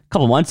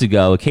couple months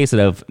ago, a case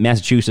out of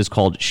Massachusetts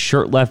called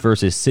Shurtleff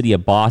versus City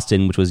of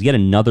Boston, which was yet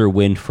another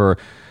win for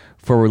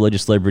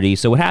religious liberty.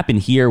 So what happened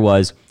here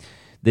was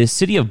the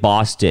City of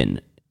Boston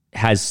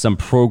has some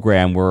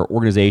program where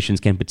organizations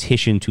can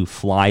petition to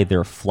fly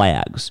their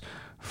flags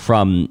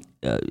from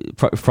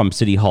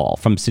City Hall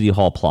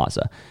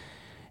Plaza.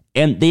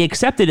 And they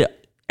accepted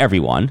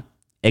everyone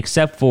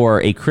except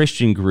for a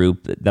Christian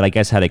group that I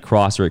guess had a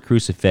cross or a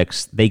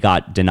crucifix. They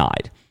got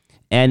denied.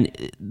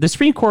 And the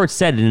Supreme Court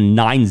said in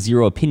a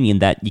 9-0 opinion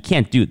that you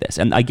can't do this.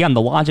 And again,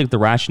 the logic, the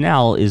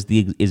rationale is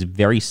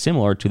very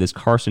similar to this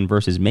Carson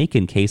versus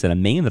Macon case out of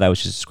Maine that I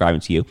was just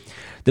describing to you.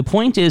 The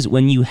point is,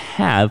 when you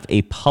have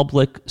a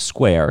public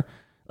square,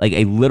 like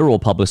a literal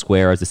public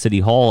square, as the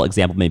City Hall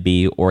example may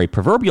be, or a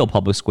proverbial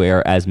public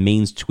square, as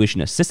Maine's tuition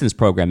assistance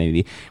program may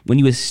be, when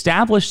you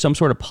establish some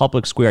sort of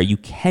public square, you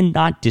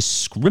cannot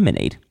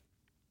discriminate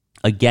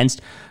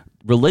against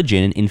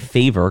religion in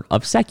favor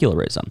of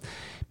secularism.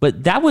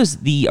 But that was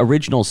the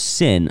original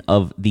sin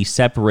of the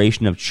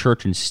separation of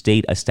church and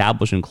state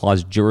establishment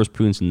clause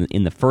jurisprudence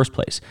in the first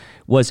place,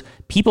 was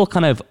people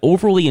kind of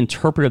overly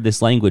interpreted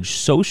this language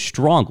so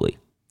strongly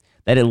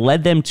that it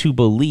led them to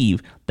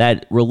believe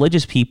that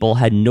religious people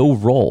had no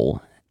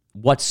role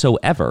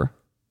whatsoever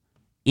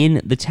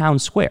in the town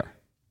square.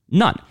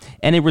 None.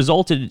 And it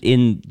resulted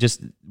in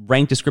just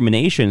rank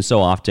discrimination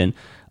so often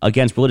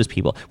against religious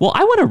people. Well,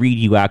 I want to read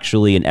you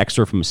actually an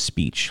excerpt from a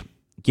speech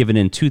given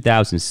in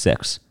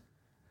 2006.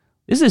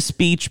 This is a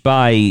speech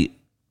by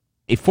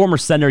a former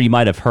senator you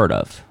might have heard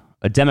of,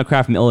 a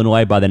Democrat from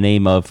Illinois by the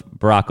name of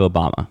Barack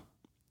Obama.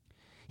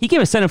 He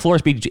gave a Senate floor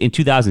speech in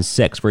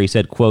 2006 where he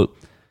said, quote,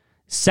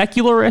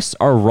 "Secularists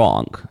are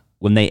wrong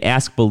when they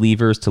ask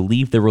believers to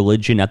leave their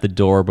religion at the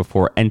door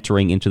before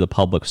entering into the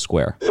public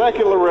square."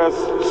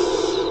 Secularists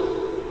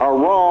are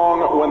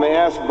wrong when they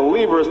ask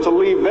believers to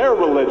leave their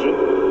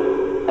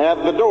religion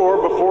at the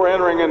door before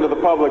entering into the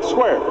public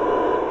square.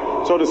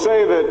 So to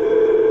say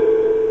that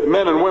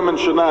men and women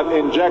should not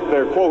inject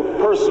their, quote,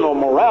 personal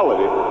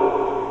morality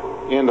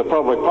into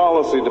public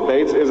policy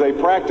debates is a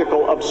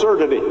practical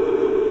absurdity.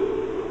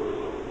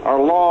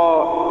 Our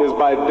law is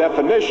by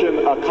definition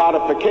a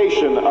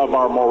codification of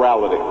our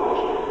morality,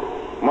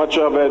 much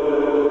of it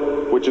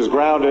which is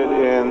grounded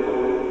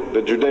in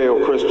the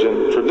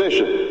Judeo-Christian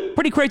tradition.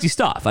 Pretty crazy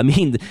stuff. I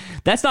mean,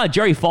 that's not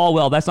Jerry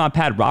Falwell. That's not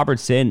Pat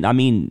Robertson. I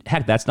mean,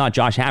 heck, that's not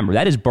Josh Hammer.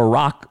 That is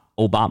Barack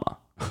Obama.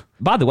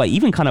 By the way,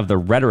 even kind of the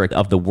rhetoric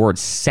of the word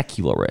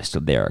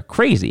secularist there,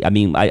 crazy. I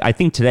mean, I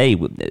think today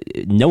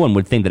no one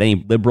would think that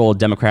any liberal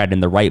Democrat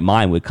in the right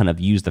mind would kind of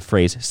use the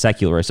phrase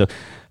secularist. So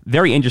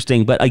very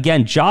interesting. But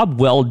again,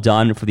 job well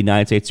done for the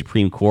United States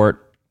Supreme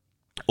Court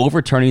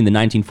overturning the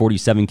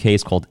 1947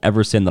 case called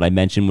Everson that I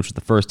mentioned, which was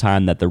the first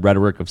time that the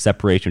rhetoric of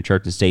separation of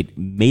church and state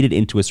made it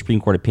into a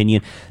Supreme Court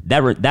opinion.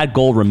 That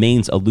goal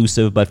remains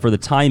elusive, but for the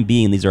time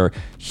being, these are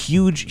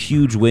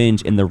huge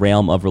wins in the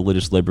realm of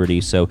religious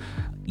liberty. So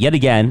yet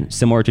again,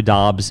 similar to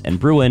Dobbs and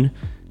Bruen,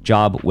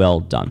 job well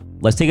done.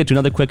 Let's take it to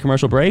another quick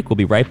commercial break. We'll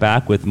be right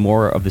back with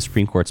more of the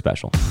Supreme Court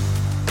special.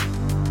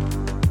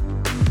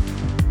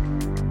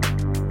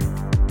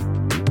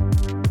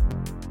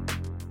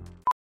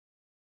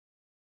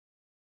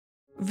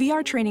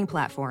 VR training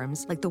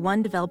platforms, like the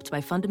one developed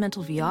by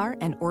Fundamental VR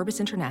and Orbis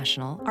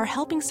International, are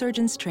helping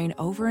surgeons train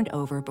over and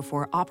over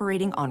before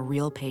operating on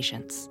real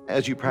patients.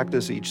 As you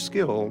practice each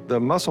skill, the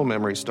muscle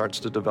memory starts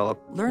to develop.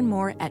 Learn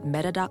more at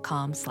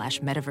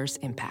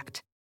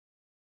meta.com/metaverseimpact.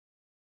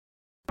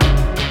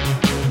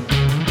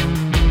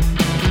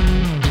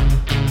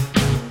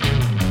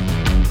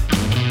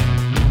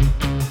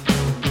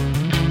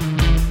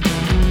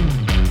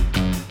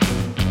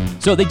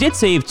 So they did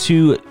save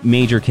two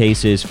major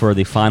cases for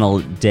the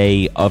final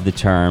day of the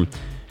term.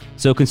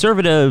 So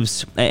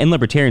conservatives and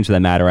libertarians, for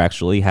that matter,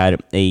 actually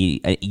had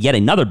yet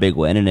another big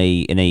win in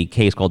a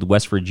case called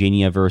West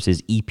Virginia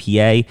versus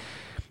EPA,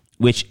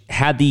 which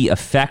had the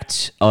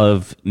effect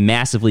of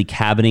massively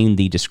cabining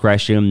the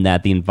discretion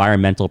that the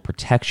Environmental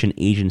Protection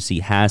Agency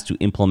has to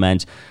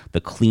implement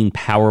the Clean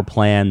Power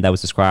Plan that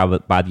was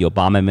described by the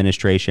Obama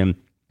administration.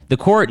 The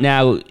court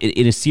now,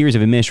 in a series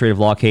of administrative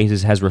law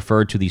cases, has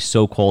referred to the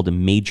so-called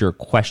major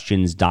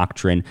questions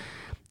doctrine.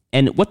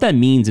 And what that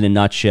means in a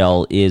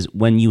nutshell is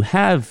when you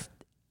have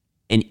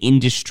an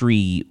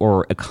industry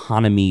or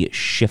economy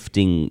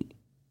shifting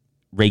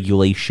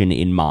regulation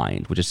in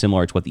mind, which is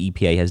similar to what the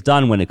EPA has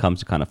done when it comes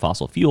to kind of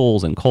fossil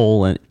fuels and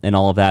coal and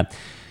all of that,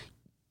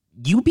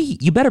 you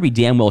better be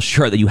damn well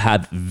sure that you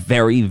have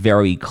very,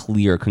 very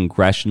clear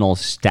congressional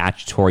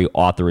statutory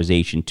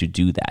authorization to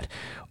do that,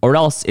 or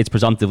else it's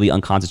presumptively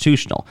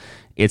unconstitutional.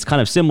 It's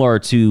kind of similar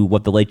to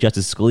what the late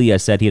Justice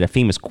Scalia said. He had a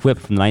famous quip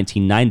from the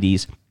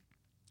 1990s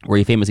where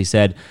he famously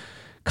said,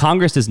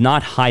 "Congress does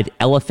not hide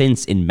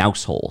elephants in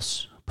mouse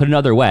holes." Put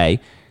another way,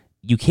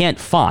 you can't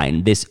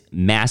find this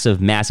massive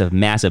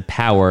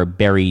power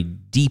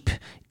buried deep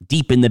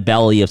in the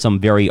belly of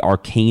some very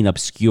arcane,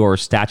 obscure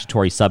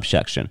statutory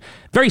subsection.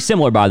 Very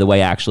similar, by the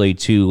way, actually,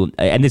 to,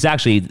 and this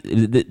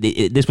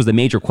was the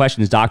major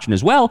questions doctrine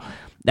as well,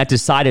 that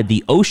decided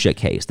the OSHA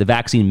case, the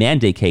vaccine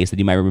mandate case that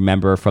you might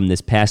remember from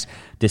this past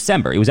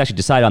December. It was actually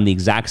decided on the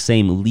exact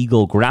same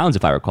legal grounds,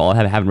 if I recall.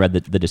 I haven't read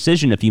the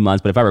decision in a few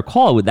months, but if I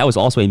recall, that was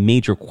also a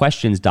major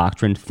questions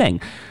doctrine thing.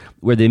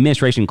 where the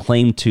administration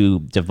claimed to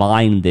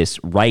divine this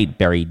right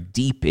buried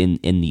deep in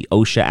the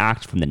OSHA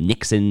Act from the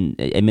Nixon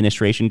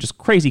administration. Just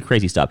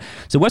crazy stuff.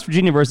 So West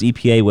Virginia versus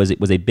EPA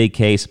was a big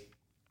case.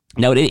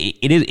 Now,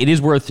 it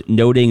is worth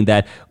noting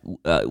that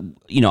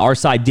our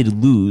side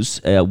did lose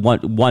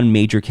one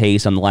major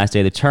case on the last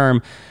day of the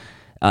term.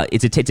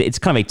 It's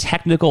kind of a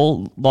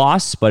technical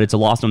loss, but it's a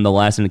loss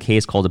nonetheless in a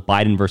case called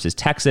Biden versus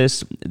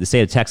Texas. The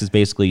state of Texas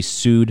basically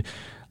sued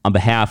on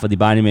behalf of the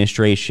Biden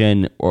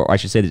administration, or I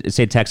should say the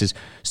state of Texas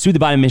sued the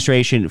Biden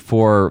administration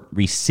for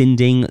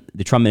rescinding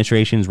the Trump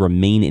administration's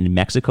Remain in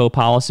Mexico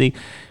policy,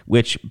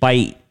 which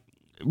by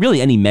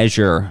really any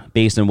measure,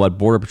 based on what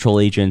Border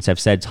Patrol agents have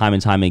said time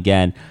and time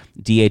again,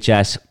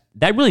 DHS,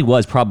 that really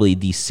was probably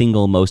the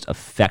single most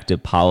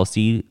effective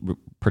policy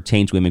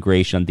pertaining to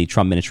immigration the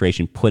Trump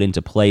administration put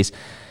into place.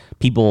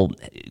 People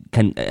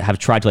have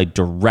tried to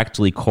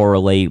directly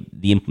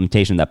correlate the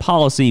implementation of that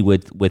policy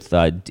with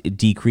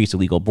decreased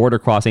illegal border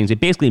crossings. It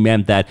basically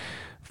meant that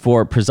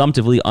for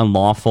presumptively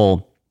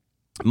unlawful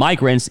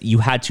migrants, you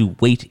had to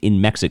wait in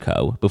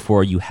Mexico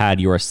before you had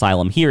your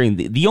asylum hearing.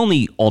 The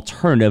only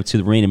alternative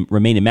to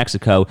remain in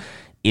Mexico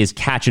is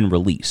catch and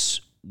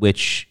release,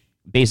 which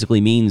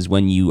basically means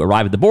when you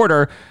arrive at the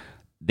border,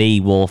 they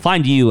will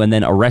find you and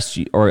then arrest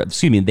you,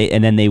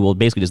 and then they will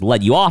basically just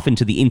let you off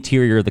into the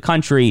interior of the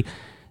country,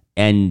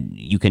 and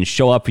you can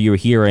show up for your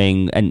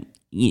hearing. And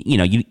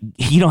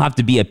you don't have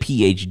to be a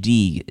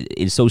PhD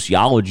in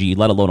sociology,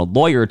 let alone a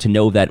lawyer, to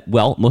know that,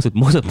 well, most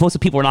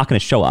of people are not going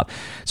to show up.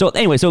 So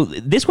anyway, so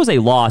this was a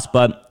loss,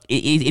 but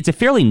it's a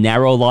fairly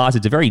narrow loss.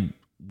 It's a very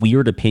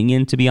weird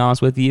opinion, to be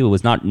honest with you. It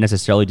was not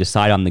necessarily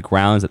decided on the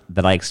grounds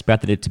that I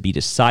expected it to be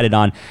decided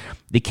on.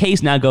 The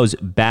case now goes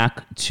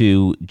back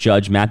to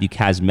Judge Matthew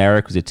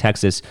Kaczmarek, who's a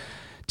Texas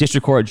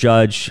district court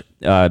judge.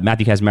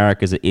 Matthew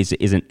Kaczmarek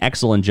is an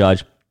excellent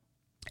judge,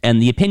 and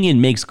the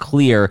opinion makes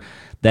clear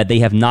that they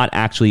have not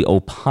actually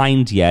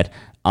opined yet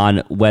on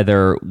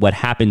whether what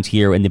happened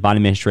here in the Biden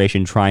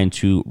administration trying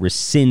to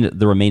rescind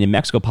the Remain in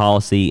Mexico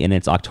policy in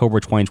its October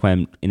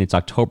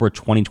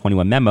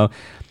 2021 memo,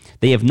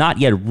 they have not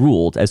yet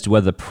ruled as to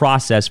whether the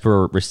process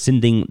for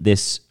rescinding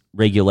this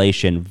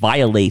regulation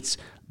violates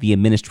the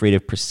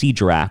Administrative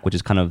Procedure Act, which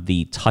is kind of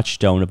the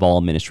touchstone of all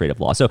administrative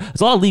law. So there's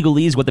a lot of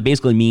legalese. What that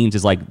basically means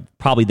is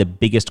probably the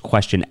biggest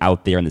question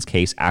out there in this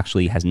case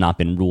actually has not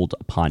been ruled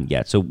upon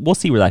yet. So we'll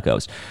see where that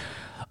goes.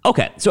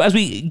 Okay, so as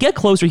we get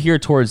closer here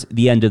towards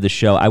the end of the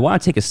show, I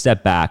want to take a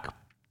step back.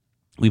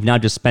 We've now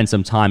just spent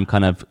some time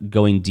kind of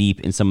going deep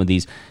in some of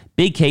these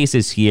big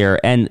cases here.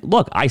 And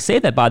look, I say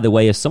that, by the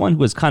way, as someone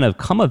who has kind of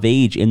come of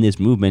age in this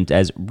movement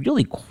as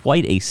really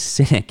quite a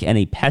cynic and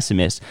a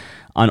pessimist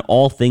on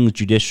all things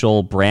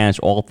judicial branch,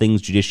 all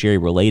things judiciary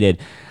related.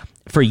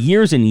 For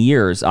years and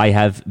years, I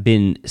have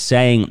been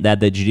saying that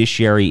the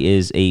judiciary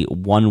is a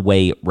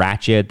one-way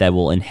ratchet that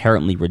will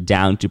inherently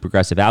redound to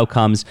progressive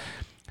outcomes.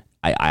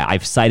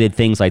 I've cited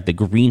things like the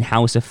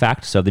greenhouse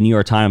effect. So the New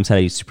York Times had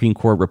a Supreme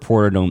Court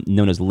reporter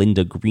known as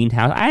Linda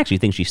Greenhouse. I actually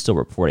think she's still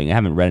reporting. I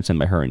haven't read something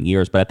by her in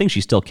years, but I think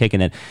she's still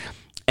kicking it.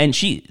 And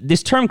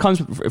this term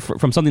comes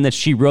from something that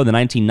she wrote in the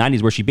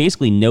 1990s, where she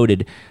basically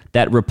noted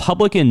that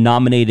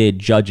Republican-nominated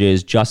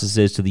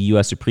justices to the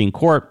U.S. Supreme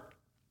Court,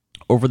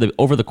 over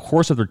the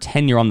course of their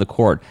tenure on the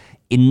court,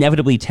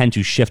 inevitably tend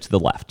to shift to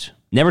the left.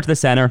 Never to the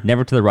center,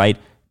 never to the right,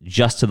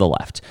 just to the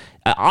left.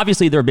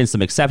 Obviously, there have been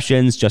some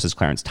exceptions, Justice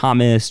Clarence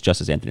Thomas,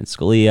 Justice Antonin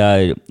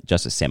Scalia,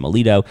 Justice Sam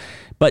Alito.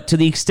 But to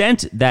the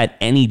extent that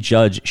any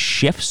judge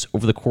shifts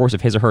over the course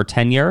of his or her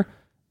tenure,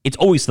 it's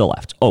always to the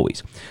left,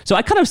 always. So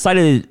I kind of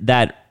cited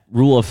that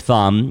rule of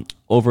thumb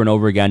over and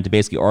over again to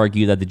basically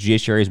argue that the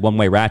judiciary is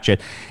one-way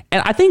ratchet.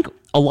 And I think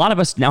a lot of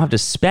us now have to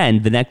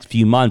spend the next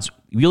few months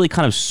really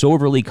kind of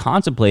soberly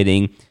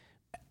contemplating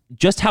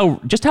just how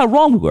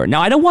wrong we were.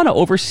 Now, I don't want to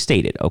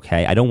overstate it,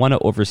 okay? I don't want to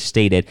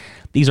overstate it.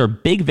 These are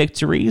big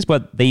victories,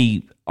 but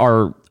they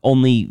are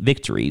only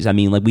victories. I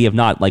mean, we have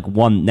not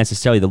won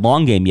necessarily the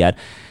long game yet.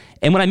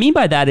 And what I mean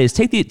by that is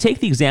take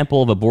the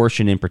example of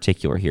abortion in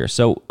particular here.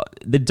 So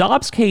the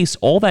Dobbs case,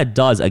 all that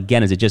does,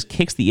 again, is it just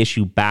kicks the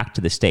issue back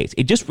to the states.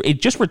 It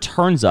just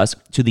returns us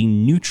to the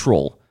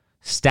neutral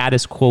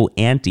status quo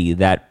ante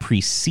that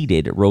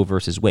preceded Roe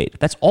versus Wade.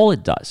 That's all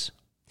it does.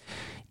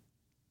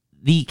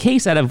 The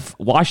case out of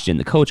Washington,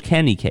 the Coach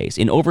Kennedy case,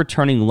 in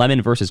overturning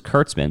Lemon versus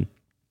Kurtzman,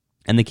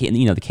 and the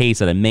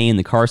case out of Maine,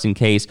 the Carson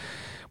case,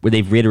 where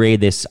they've reiterated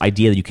this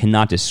idea that you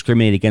cannot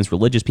discriminate against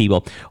religious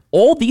people.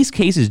 All these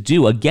cases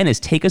do, again, is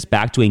take us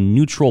back to a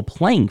neutral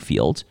playing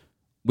field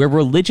where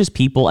religious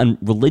people and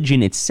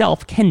religion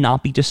itself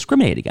cannot be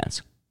discriminated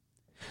against.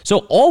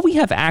 So all we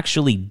have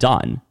actually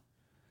done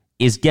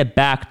is get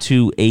back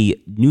to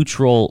a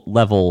neutral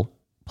level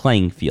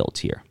playing field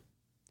here.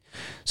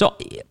 So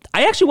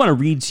I actually want to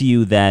read to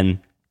you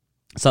then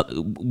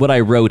what I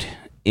wrote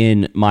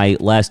in my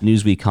last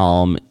Newsweek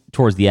column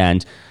towards the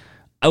end.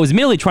 I was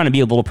merely trying to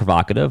be a little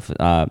provocative.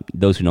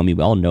 Those who know me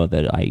well know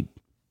that I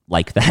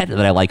like that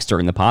I like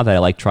stirring the pot, that I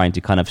like trying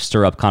to kind of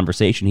stir up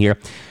conversation here.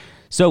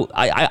 So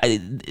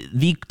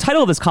the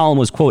title of this column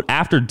was, quote,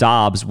 "After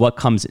Dobbs, What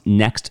Comes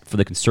Next for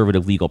the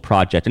Conservative Legal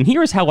Project?" And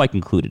here is how I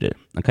concluded it.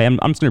 Okay, I'm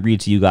just going to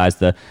read to you guys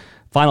the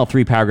final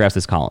 3 paragraphs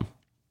of this column.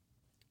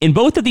 In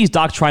both of these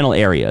doctrinal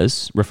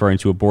areas, referring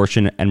to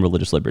abortion and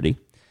religious liberty,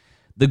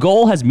 the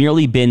goal has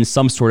merely been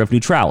some sort of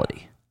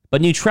neutrality.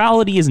 But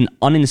neutrality is an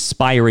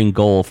uninspiring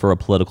goal for a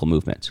political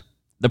movement.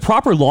 The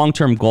proper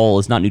long-term goal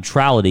is not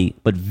neutrality,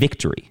 but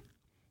victory.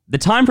 The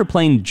time for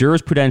playing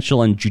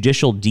jurisprudential and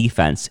judicial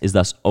defense is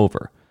thus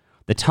over.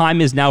 The time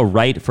is now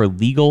right for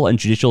legal and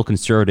judicial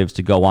conservatives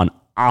to go on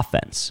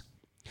offense.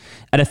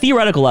 At a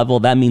theoretical level,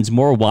 that means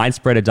more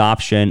widespread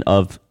adoption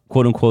of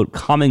quote-unquote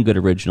common good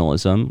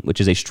originalism, which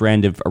is a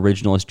strand of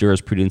originalist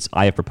jurisprudence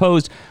I have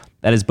proposed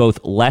that is both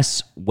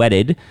less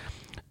wedded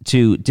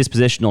to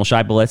dispositional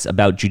shibboleths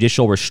about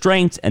judicial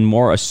restraint and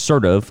more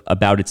assertive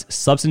about its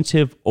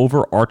substantive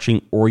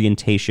overarching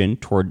orientation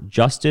toward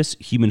justice,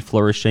 human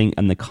flourishing,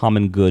 and the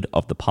common good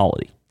of the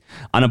polity.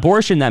 On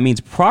abortion, that means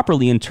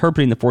properly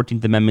interpreting the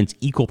 14th Amendment's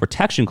Equal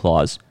Protection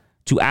Clause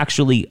to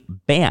actually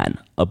ban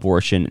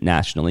abortion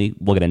nationally.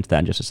 We'll get into that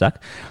in just a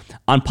sec.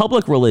 On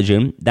public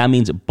religion, that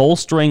means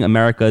bolstering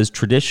America's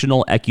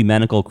traditional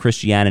ecumenical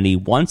Christianity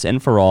once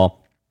and for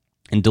all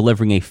and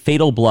delivering a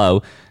fatal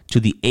blow to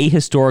the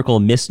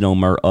ahistorical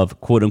misnomer of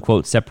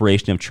quote-unquote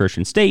separation of church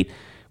and state,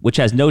 which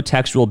has no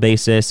textual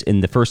basis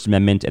in the First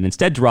Amendment and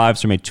instead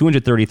derives from a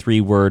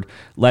 233-word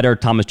letter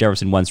Thomas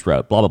Jefferson once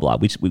wrote, blah, blah, blah.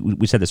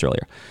 We said this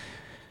earlier.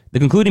 The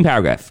concluding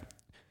paragraph,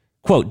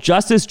 quote,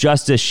 "Justice,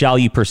 justice shall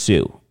you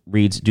pursue,"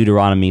 reads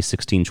Deuteronomy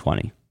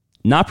 16:20.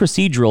 Not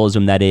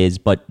proceduralism, that is,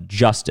 but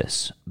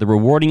justice, the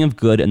rewarding of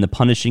good and the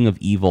punishing of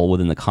evil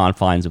within the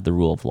confines of the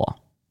rule of law.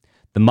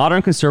 The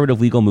modern conservative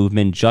legal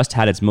movement just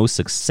had its most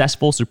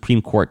successful Supreme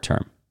Court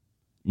term.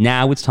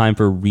 Now it's time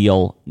for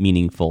real,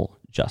 meaningful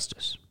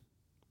justice.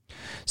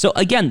 So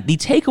again, the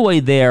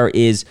takeaway there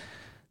is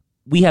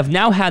we have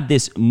now had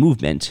this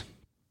movement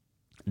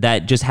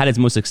that just had its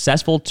most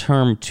successful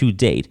term to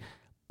date.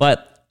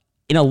 But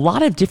in a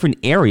lot of different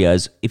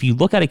areas, if you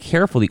look at it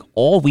carefully,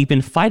 all we've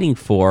been fighting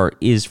for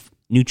is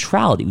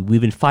neutrality.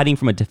 We've been fighting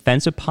from a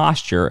defensive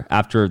posture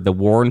after the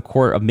Warren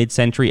Court of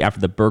mid-century, after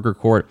the Burger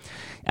Court,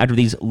 after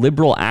these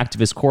liberal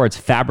activist courts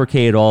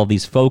fabricated all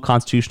these faux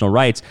constitutional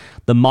rights.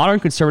 The modern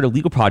conservative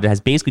legal project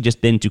has basically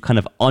just been to kind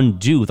of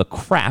undo the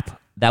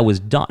crap that was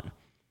done.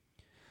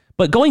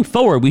 But going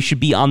forward, we should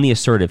be on the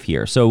assertive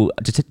here. So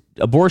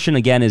abortion,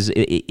 again, is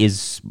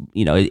it's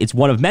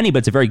one of many, but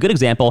it's a very good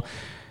example.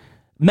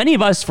 Many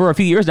of us for a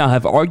few years now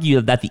have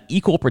argued that the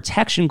Equal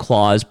Protection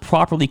Clause,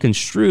 properly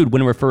construed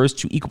when it refers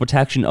to equal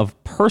protection of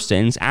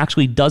persons,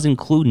 actually does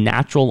include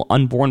natural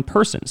unborn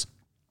persons,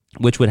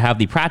 which would have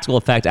the practical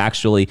effect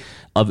actually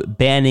of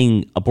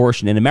banning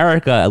abortion in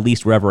America, at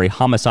least wherever a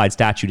homicide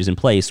statute is in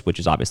place, which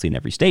is obviously in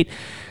every state.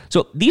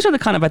 So these are the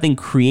kind of, I think,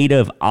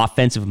 creative,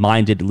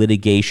 offensive-minded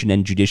litigation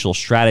and judicial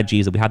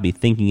strategies that we have to be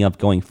thinking of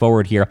going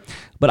forward here.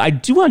 But I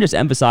do want to just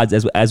emphasize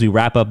as we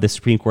wrap up this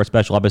Supreme Court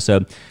special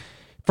episode,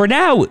 for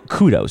now,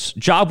 kudos.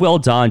 Job well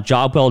done.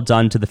 Job well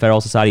done to the Federal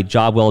Society.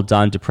 Job well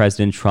done to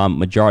President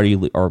Trump,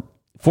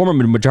 former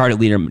majority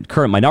leader,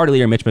 current minority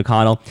leader Mitch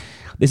McConnell.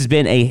 This has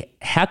been a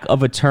heck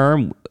of a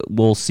term.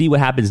 We'll see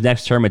what happens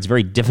next term. It's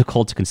very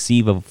difficult to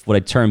conceive of what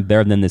a term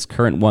better than this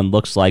current one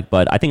looks like.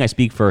 But I think I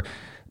speak for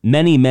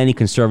many, many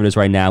conservatives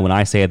right now when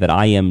I say that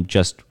I am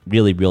just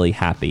really, really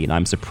happy. And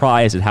I'm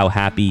surprised at how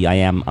happy I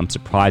am. I'm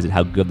surprised at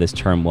how good this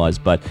term was.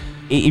 But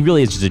it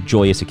really is just a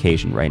joyous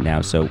occasion right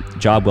now. So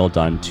job well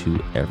done to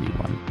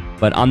everyone.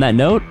 But on that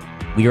note,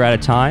 we are out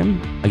of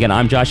time. Again,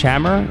 I'm Josh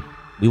Hammer.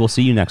 We will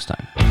see you next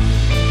time.